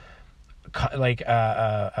like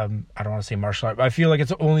I don't want to say martial art, but I feel like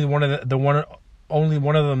it's only one of only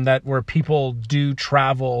one of them that where people do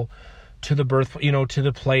travel to the to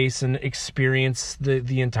the place and experience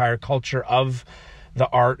the entire culture of the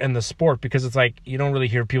art and the sport, because it's like you don't really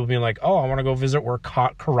hear people being like, oh, I want to go visit where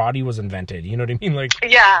karate was invented, you know what I mean? Like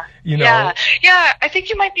yeah I think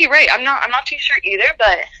you might be right. I'm not too sure either,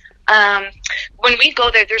 but when we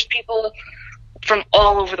go there's people from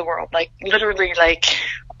all over the world, like literally like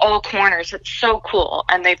all corners. It's so cool,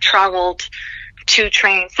 and they've traveled to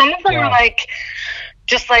train. Some of them are like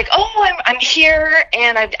just like, oh, I'm here,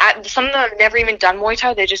 and some of them have never even done Muay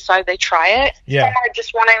Thai. They just decided they try it. Yeah. Some are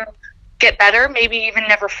just want to get better, maybe even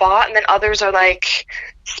never fought, and then others are like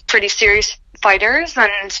pretty serious fighters.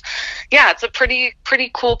 And yeah, it's a pretty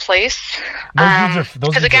cool place.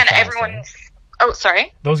 Because again, everyone's. Right? Oh,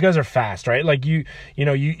 sorry. Those guys are fast, right? Like you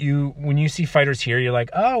when you see fighters here, you're like,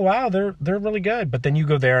 oh wow, they're really good. But then you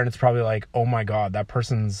go there, and it's probably like, oh my god, that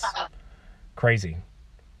person's crazy.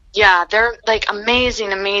 Yeah, they're like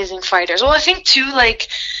amazing fighters. Well, I think too, like,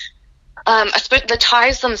 the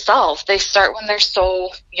Thais themselves, they start when they're so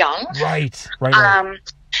young. Right.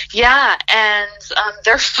 Yeah, and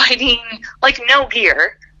they're fighting like no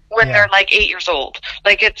gear when they're like 8 years old.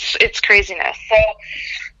 Like it's craziness. So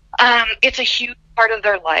it's a huge part of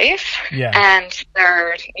their life. Yeah, and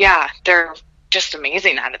they're just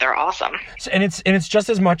amazing at it. They're awesome. So, and it's just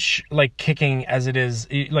as much like kicking as it is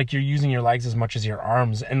like you're using your legs as much as your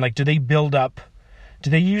arms. And like, do they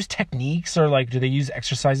use techniques, or like do they use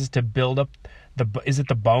exercises to build up is it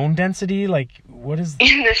the bone density? Like what is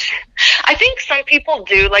I think some people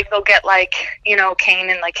do, like they'll get like, cane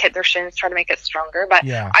and like hit their shins, try to make it stronger. But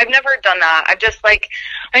I've never done that. I've just I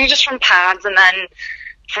think just from pads, and then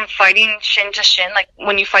from fighting shin to shin, like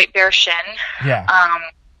when you fight bare shin. Yeah.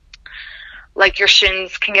 Like your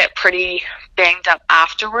shins can get pretty banged up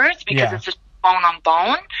afterwards because it's just bone on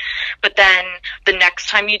bone. But then the next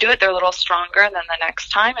time you do it, they're a little stronger than the next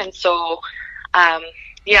time. And so,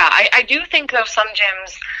 I do think though some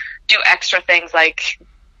gyms do extra things like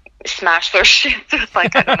smash their shins with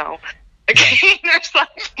like, I don't know, a cane or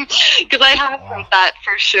something. Because I have done that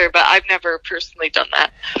for sure, but I've never personally done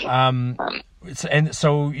that. And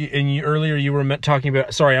so, earlier you were talking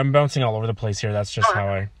about. Sorry, I'm bouncing all over the place here. That's just how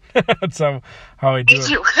I. That's how I do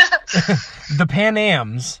it. The Pan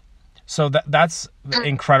Ams. So that's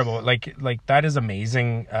incredible. Like that is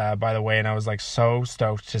amazing. By the way, and I was like so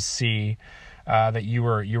stoked to see that you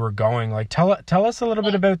were going. Like tell us a little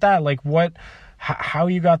bit about that. Like how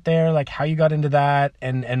you got there. Like how you got into that,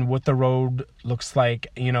 and what the road looks like.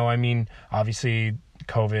 I mean, obviously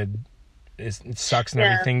COVID it sucks and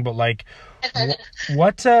everything, but like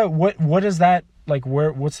what is that like?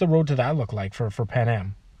 What's the road to that look like for Pan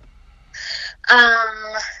Am?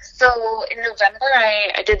 So in November,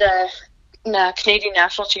 I did a Canadian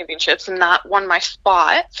National Championships, and that won my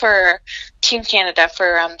spot for Team Canada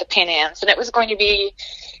for the Pan Ams, and it was going to be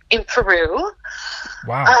in Peru.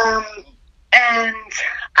 Wow.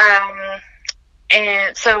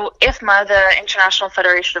 And so IFMA, the International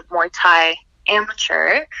Federation of Muay Thai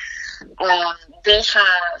Amateur, they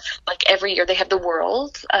have, like, every year they have the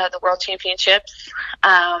World Championships.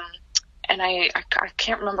 And I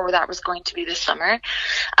can't remember where that was going to be this summer.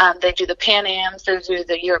 They do the Pan Ams, they do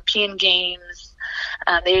the European Games,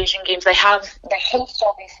 the Asian Games. They host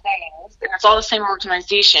all these things, and it's all the same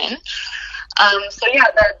organization. So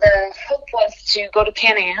yeah, the hope was to go to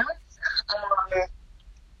Pan Ams.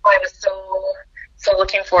 I was so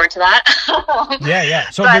looking forward to that. Yeah.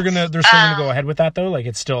 So they're still gonna go ahead with that though. Like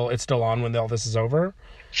it's still on when all this is over.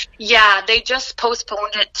 Yeah, they just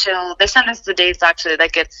postponed it till they sent us the dates. Actually,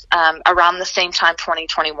 like it's around the same time,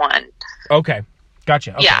 2021. Okay,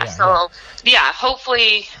 gotcha. Okay, yeah.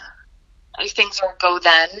 Hopefully things will go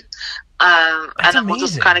then. And then amazing. We'll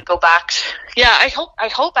just kind of go back. Yeah, I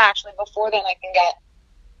hope actually before then I can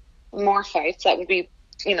get more fights. That would be,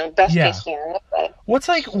 best case scenario. But,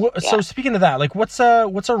 so speaking of that, like what's a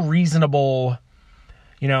reasonable,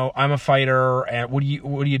 I'm a fighter, and what do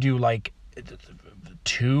you do, like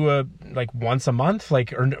like once a month,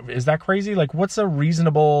 like, or is that crazy? Like what's a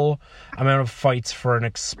reasonable amount of fights for an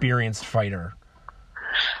experienced fighter?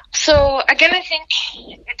 So again, I think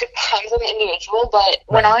it depends on the individual, but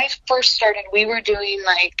when I first started, we were doing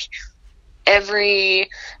like every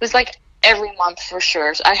month for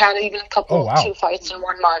sure. So I had even a couple, 2 fights in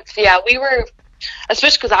 1 month. Yeah, we were,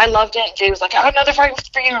 especially because I loved it. Jay was like, I have another fight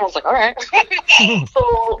for you. And I was like, all right.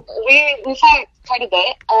 So we fought quite a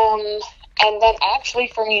bit. And then actually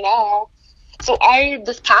for me now, so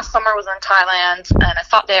this past summer was in Thailand, and I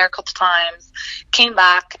fought there a couple times, came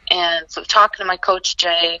back, and so talking to my coach,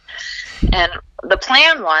 Jay, and the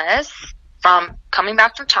plan was from coming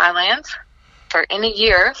back from Thailand in a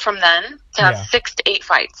year from then to have 6 to 8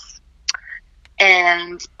 fights.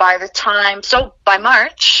 And by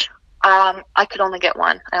March, I could only get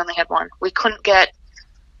 1. I only had 1. We couldn't get,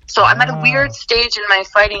 so I'm at a weird stage in my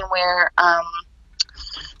fighting where,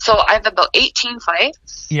 so I have about 18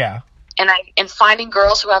 fights. Yeah. And finding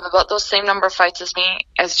girls who have about those same number of fights as me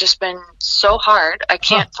has just been so hard. I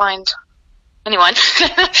can't find anyone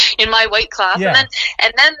in my weight class. Yeah.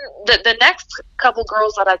 And then the next couple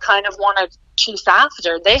girls that I kind of want to chase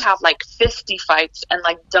after, they have like 50 fights and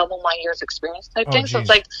like double my year's experience type thing. Geez. So it's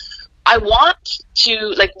like, I want to,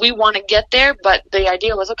 like, we want to get there, but the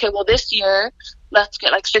idea was, okay, well, this year, let's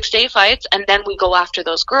get like 6 to 8 fights, and then we go after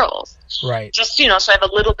those girls. Right. Just, so I have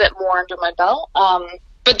a little bit more under my belt.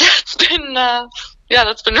 But that's been,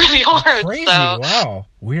 that's been really hard. Crazy. So. Wow.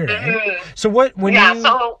 Weird. Mm-hmm. So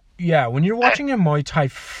when you're watching a Muay Thai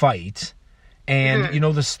fight, and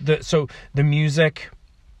the music,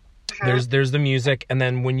 there's the music, and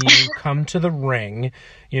then when you come to the ring,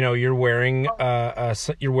 you're wearing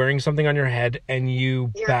something on your head, and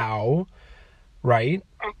you bow, right?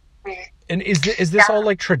 And is this all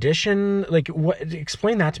like tradition? Like, what?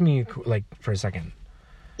 Explain that to me, like, for a second.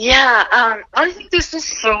 Yeah, I think this is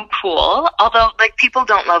so cool. Although, like, people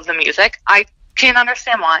don't love the music, I can't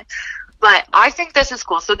understand why. But I think this is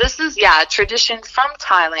cool. So this is, tradition from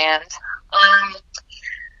Thailand.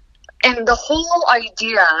 And the whole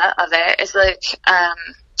idea of it is like,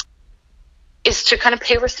 is to kind of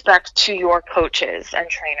pay respect to your coaches and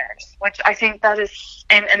trainers, which I think that is,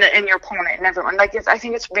 and your opponent and everyone. Like, I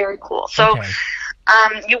think it's very cool. So,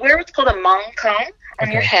 you wear what's called a mong cone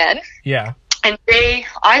on your head. Yeah. And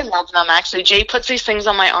I love them actually. Jay puts these things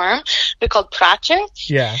on my arm. They're called pratchets.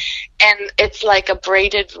 Yeah. And it's like a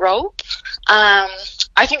braided rope.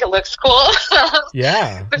 I think it looks cool.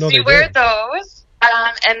 Yeah. But you wear those.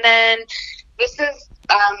 And then this is,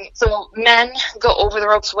 so men go over the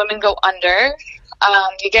ropes, women go under.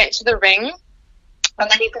 You get into the ring,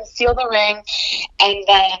 and then you can seal the ring, and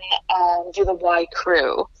then do the Y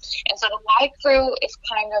crew. And so the Y crew is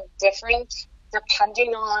kind of different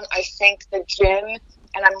depending on, I think, the gym,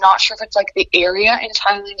 and I'm not sure if it's like the area in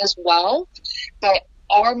Thailand as well, but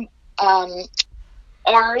ours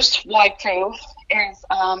Y crew is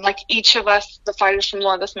like each of us, the fighters from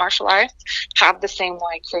Lotus Martial Arts, have the same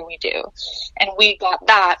Y crew we do, and we got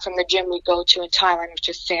that from the gym we go to in Thailand, which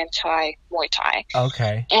is San Thai Muay Thai.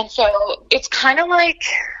 Okay. And so it's kind of a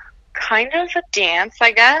dance,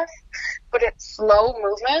 I guess, but it's slow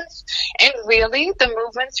movements, and really the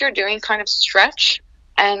movements you're doing kind of stretch,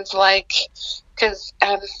 and like, because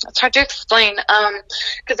it's hard to explain,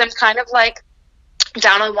 because I'm kind of like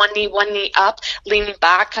down on one knee up, leaning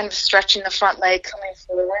back, kind of stretching the front leg, coming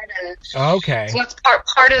forward. And Okay. so that's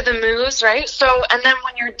part of the moves, right? So, and then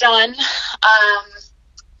when you're done,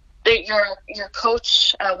 your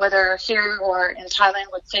coach, whether here or in Thailand,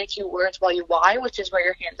 would say a few words while you Y, which is where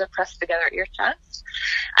your hands are pressed together at your chest.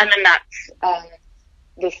 And then that's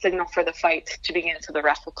the signal for the fight to begin, so the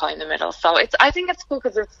ref will call in the middle. So I think it's cool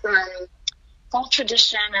because it's all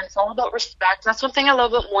tradition and it's all about respect. That's one thing I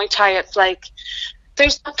love about Muay Thai. It's like,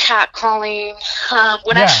 there's no cat calling.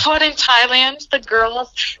 When I fought in Thailand, the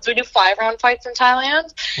girls, so we do 5-round fights in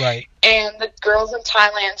Thailand. Right. And the girls in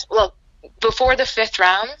Thailand, well, before the 5th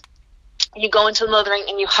round, you go into the ring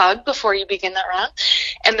and you hug before you begin that round.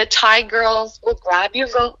 And the Thai girls will grab you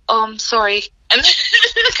and go, I'm sorry. And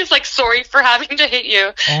it's like, sorry for having to hit you.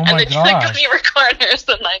 Oh and my then you like go to your corners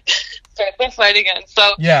and like start the fight again.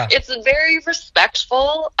 So it's very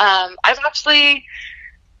respectful. I've actually,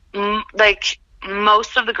 like,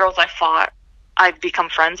 most of the girls I fought, I've become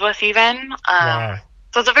friends with even. So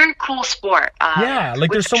it's a very cool sport. Like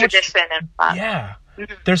there's so much. And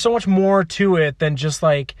there's so much more to it than just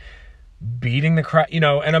like beating the crap, and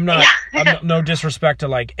I'm not no disrespect to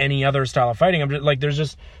like any other style of fighting. I'm just like, there's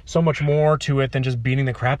just so much more to it than just beating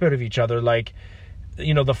the crap out of each other. Like,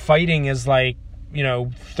 the fighting is like,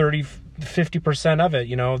 30-50% of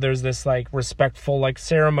it. There's this like respectful like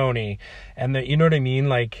ceremony, and you know what I mean?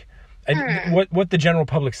 Like, what the general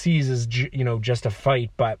public sees is just a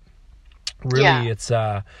fight, but really it's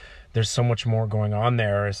there's so much more going on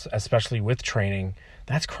there, especially with training.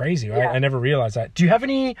 That's crazy. Right? I never realized that. Do you have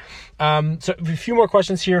any so a few more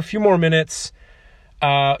questions here, a few more minutes.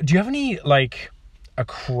 Do you have any like a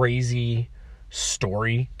crazy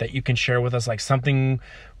story that you can share with us, like something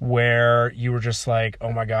where you were just like,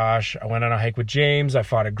 oh my gosh, I went on a hike with James, I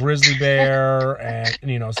fought a grizzly bear,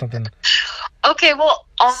 and something? Okay, well,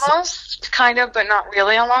 almost kind of, but not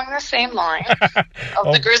really along the same line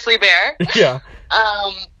of the grizzly bear. Yeah.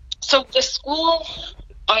 So the school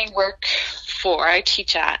I work for, I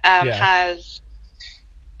teach at, has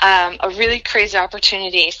a really crazy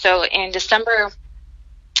opportunity. So in December,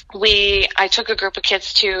 I took a group of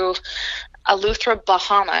kids to Eleuthera,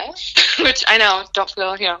 Bahamas, which I know, don't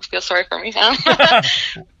feel sorry for me now.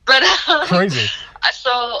 But crazy.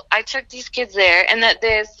 So I took these kids there, and that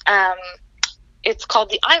there's it's called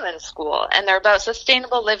the Island School, and they're about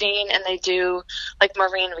sustainable living, and they do like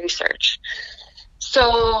marine research.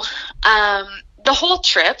 So the whole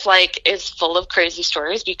trip like is full of crazy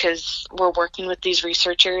stories because we're working with these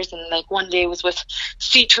researchers, and like one day was with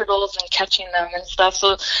sea turtles and catching them and stuff.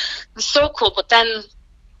 So it was so cool. But then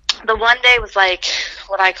the one day was like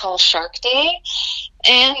what I call Shark Day,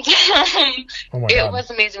 and it was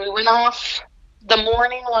amazing. We went off. The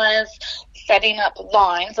morning was setting up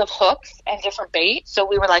lines of hooks and different bait. So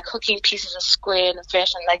we were like hooking pieces of squid and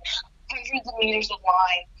fish and like hundreds of meters of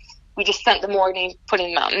line. We just spent the morning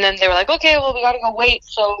putting them out. And then they were like, okay, well, we got to go wait.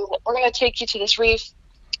 So we're going to take you to this reef.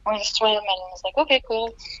 We're going to swim. And I was like, okay,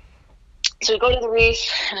 cool. So we go to the reef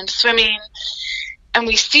and I'm swimming. And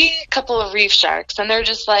we see a couple of reef sharks. And they're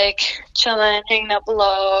just like chilling, hanging out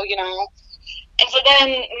below, And so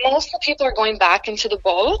then most of the people are going back into the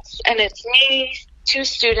boats. And it's me, 2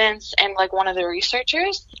 students, and like one of the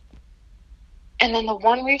researchers. And then the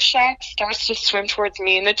one reef shark starts to swim towards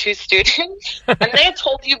me and the 2 students. And they had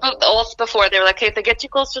told you about us before. They were like, hey, if they get too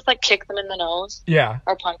close, just like kick them in the nose. Yeah.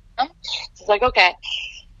 Or punch them. So it's like, okay.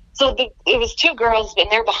 So it was 2 girls, and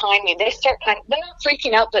they're behind me. They start they're not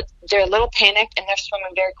freaking out, but they're a little panicked, and they're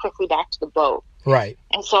swimming very quickly back to the boat. Right.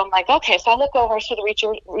 And so I'm like, okay. So I look over to the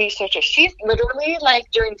researcher. She's literally like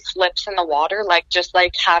doing flips in the water, like just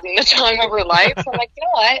like having the time of her life. So I'm like, you know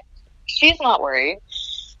what? She's not worried.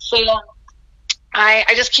 So I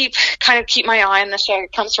just keep my eye on the shark.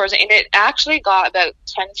 It comes towards it, and it actually got about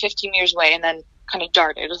 10, 15 meters away and then kind of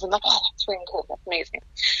darted. It was like, oh, that's really cool. That's amazing.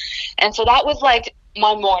 And so that was like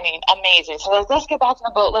my morning. Amazing. So I was like, let's get back to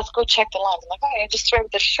the boat. Let's go check the lines. I'm like, oh, I just swam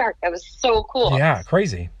with the shark. That was so cool. Yeah,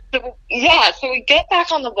 crazy. So we get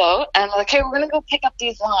back on the boat, and I'm like, hey, we're going to go pick up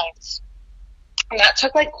these lines. And that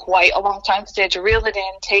took like quite a long time because they had to reel it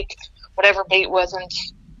in, take whatever bait wasn't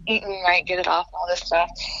eaten, right, get it off and all this stuff.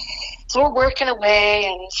 So we're working away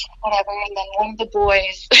and whatever, and then one of the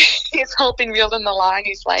boys, he's helping reel in the line.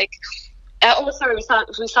 He's like,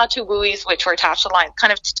 we saw 2 buoys which were attached to the line,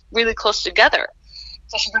 kind of really close together.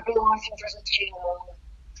 So she's like, oh, I think there's a tangle.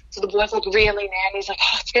 So the boy's like reeling in. He's like,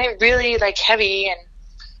 oh, it's getting really like heavy, and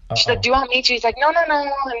she's like, do you want me to? He's like, no.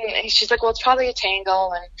 And she's like, well, it's probably a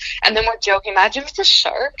tangle. And then we're joking, imagine if it's a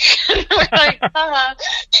shark. And we're like,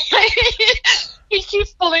 He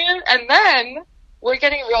keeps pulling it, and then we're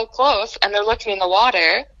getting real close, and they're looking in the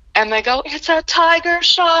water, and they go, "It's a tiger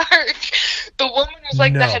shark." The woman who's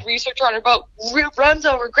like No. the head researcher on her boat runs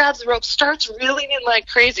over, grabs the rope, starts reeling in like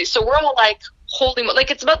crazy. So we're all like holding,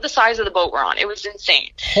 like it's about the size of the boat we're on. It was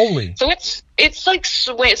insane. Holy. So it's like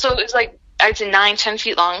so it's like I'd say 9-10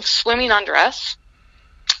 feet long, swimming under us,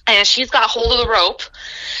 and she's got hold of the rope.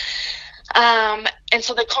 And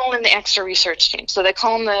so they call in the extra research team. So they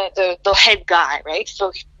call him the head guy, right?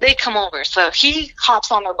 So they come over. So he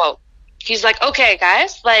hops on their boat. He's like, "Okay,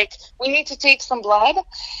 guys, like we need to take some blood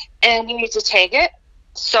and we need to take it.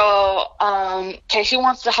 So, okay, who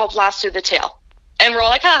wants to help lasso the tail?" And we're all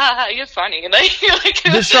like, "Ha ha ha, you're funny." Like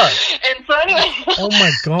The shark. And so anyway. Oh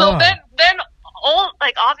my So God. then all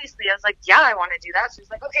like obviously I was like, "Yeah, I want to do that." So he's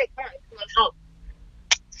like, "Okay, fine, come on, help."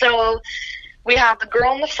 So we have the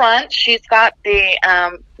girl in the front. She's got the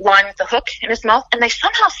line with the hook in his mouth, and they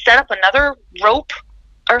somehow set up another rope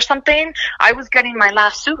or something. I was getting my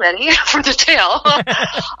lasso ready for the tail.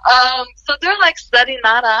 So they're like setting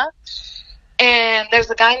that up, and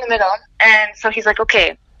there's a guy in the middle, and so he's like,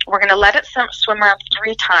 "Okay, we're going to let it swim around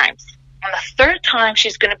 3 times. On the 3rd time,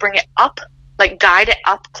 she's going to bring it up, like guide it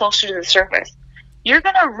up closer to the surface. You're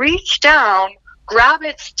going to reach down, grab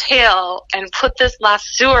its tail, and put this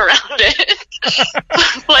lasso around it."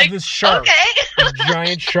 Like, This shark. okay. This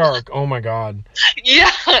giant shark. Oh my God.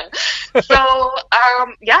 Yeah. So,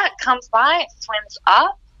 yeah, it comes by, it swims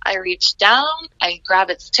up. I reach down, I grab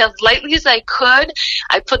its tail as lightly as I could.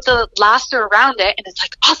 I put the lasso around it, and it's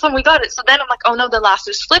like, "Awesome, we got it." So then I'm like, "Oh no, the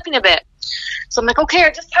lasso's flipping a bit." So I'm like, "Okay, I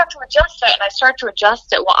just have to adjust it." And I start to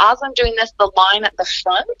adjust it. Well, as I'm doing this, the line at the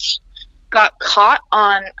front got caught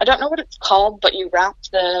on, I don't know what it's called, but you wrap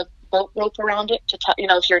the boat rope around it to,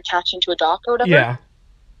 if you're attaching to a dock or whatever. Yeah.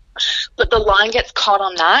 But the line gets caught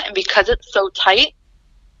on that, and because it's so tight,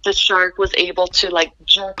 the shark was able to like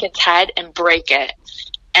jerk its head and break it,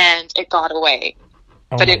 and it got away.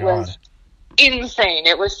 Oh But my it God. was insane.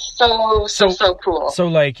 It was so cool. So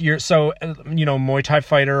like you're Muay Thai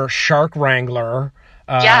fighter, shark wrangler.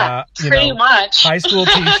 Yeah, pretty much. High school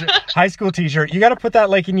t-shirt. You got to put that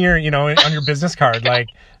like in your, on your business card, like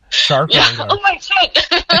shark Yeah. wrangler. Oh my God.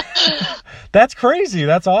 That's crazy.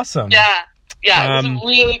 That's awesome. Yeah. It was a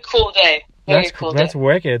really cool day. Very cool day. That's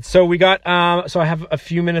wicked. So we got, so I have a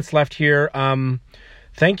few minutes left here.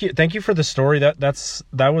 Thank you for the story.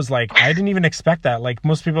 That was like, I didn't even expect that. Like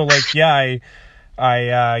most people like, yeah,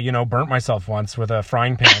 I burnt myself once with a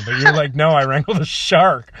frying pan, but you're like, no, I wrangled a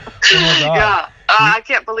shark. Oh my God. Yeah. I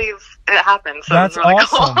can't believe it happened. So That's really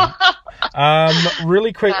awesome. Cool.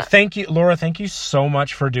 Really quick. Thank you, Laura. Thank you so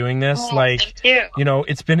much for doing this. Thank you.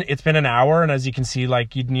 It's been an hour, and as you can see,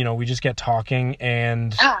 like, we just get talking,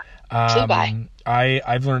 and flew by.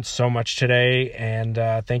 I've learned so much today, and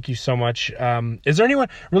thank you so much. Is there anyone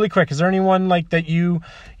like that you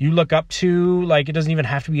look up to? Like, it doesn't even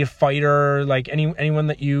have to be a fighter. Like anyone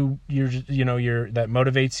that you're that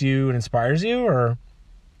motivates you and inspires you, or?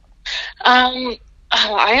 I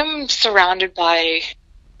am surrounded by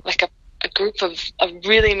like a group of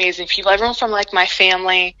really amazing people. Everyone from like my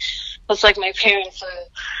family, plus like my parents and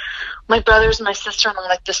my brothers and my sister-in-law,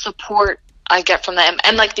 like the support I get from them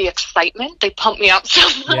and like the excitement, they pump me up so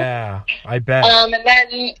much. Yeah, I bet. And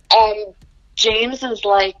then James is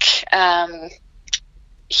like I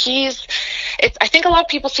think a lot of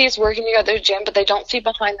people see us working together at the gym, but they don't see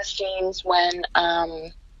behind the scenes when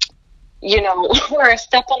we're a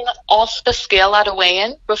step off the scale at a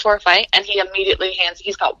weigh-in before a fight, and he immediately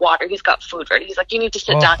he's got water, he's got food ready. He's like, "You need to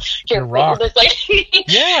sit down here." Like,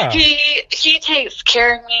 yeah. He takes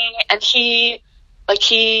care of me, and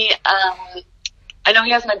I know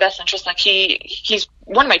he has my best interest. Like he's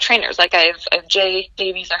one of my trainers. Like I have Jay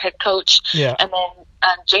Davies, our head coach, yeah, and then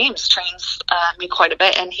James trains me quite a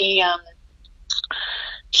bit, and he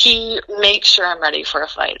makes sure I'm ready for a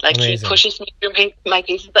fight. Like Amazing. He pushes me through my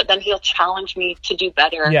paces, but then he'll challenge me to do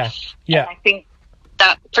better. Yeah. And I think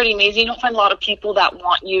that's pretty amazing. You don't find a lot of people that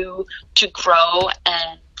want you to grow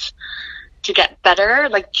and to get better,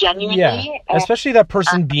 like genuinely. Yeah, especially that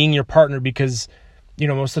person being your partner, because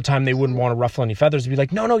most of the time they wouldn't want to ruffle any feathers and be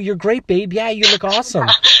like, no, you're great, babe. Yeah, you look awesome.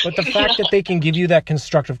 But the fact that they can give you that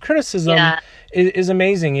constructive criticism is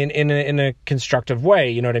amazing in a constructive way.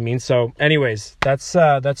 You know what I mean? So anyways, that's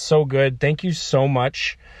so good. Thank you so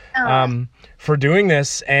much for doing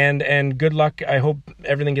this, and good luck. I hope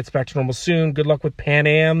everything gets back to normal soon. Good luck with Pan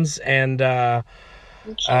Ams, and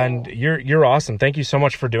you're awesome. Thank you so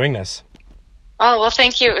much for doing this. Oh, well,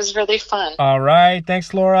 thank you. It was really fun. All right.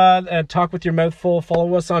 Thanks, Laura. Talk with your mouth full.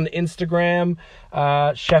 Follow us on Instagram.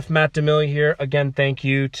 Chef Matt DeMille here. Again, thank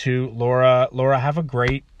you to Laura. Laura, have a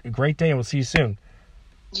great day, and we'll see you soon.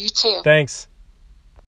 You too. Thanks.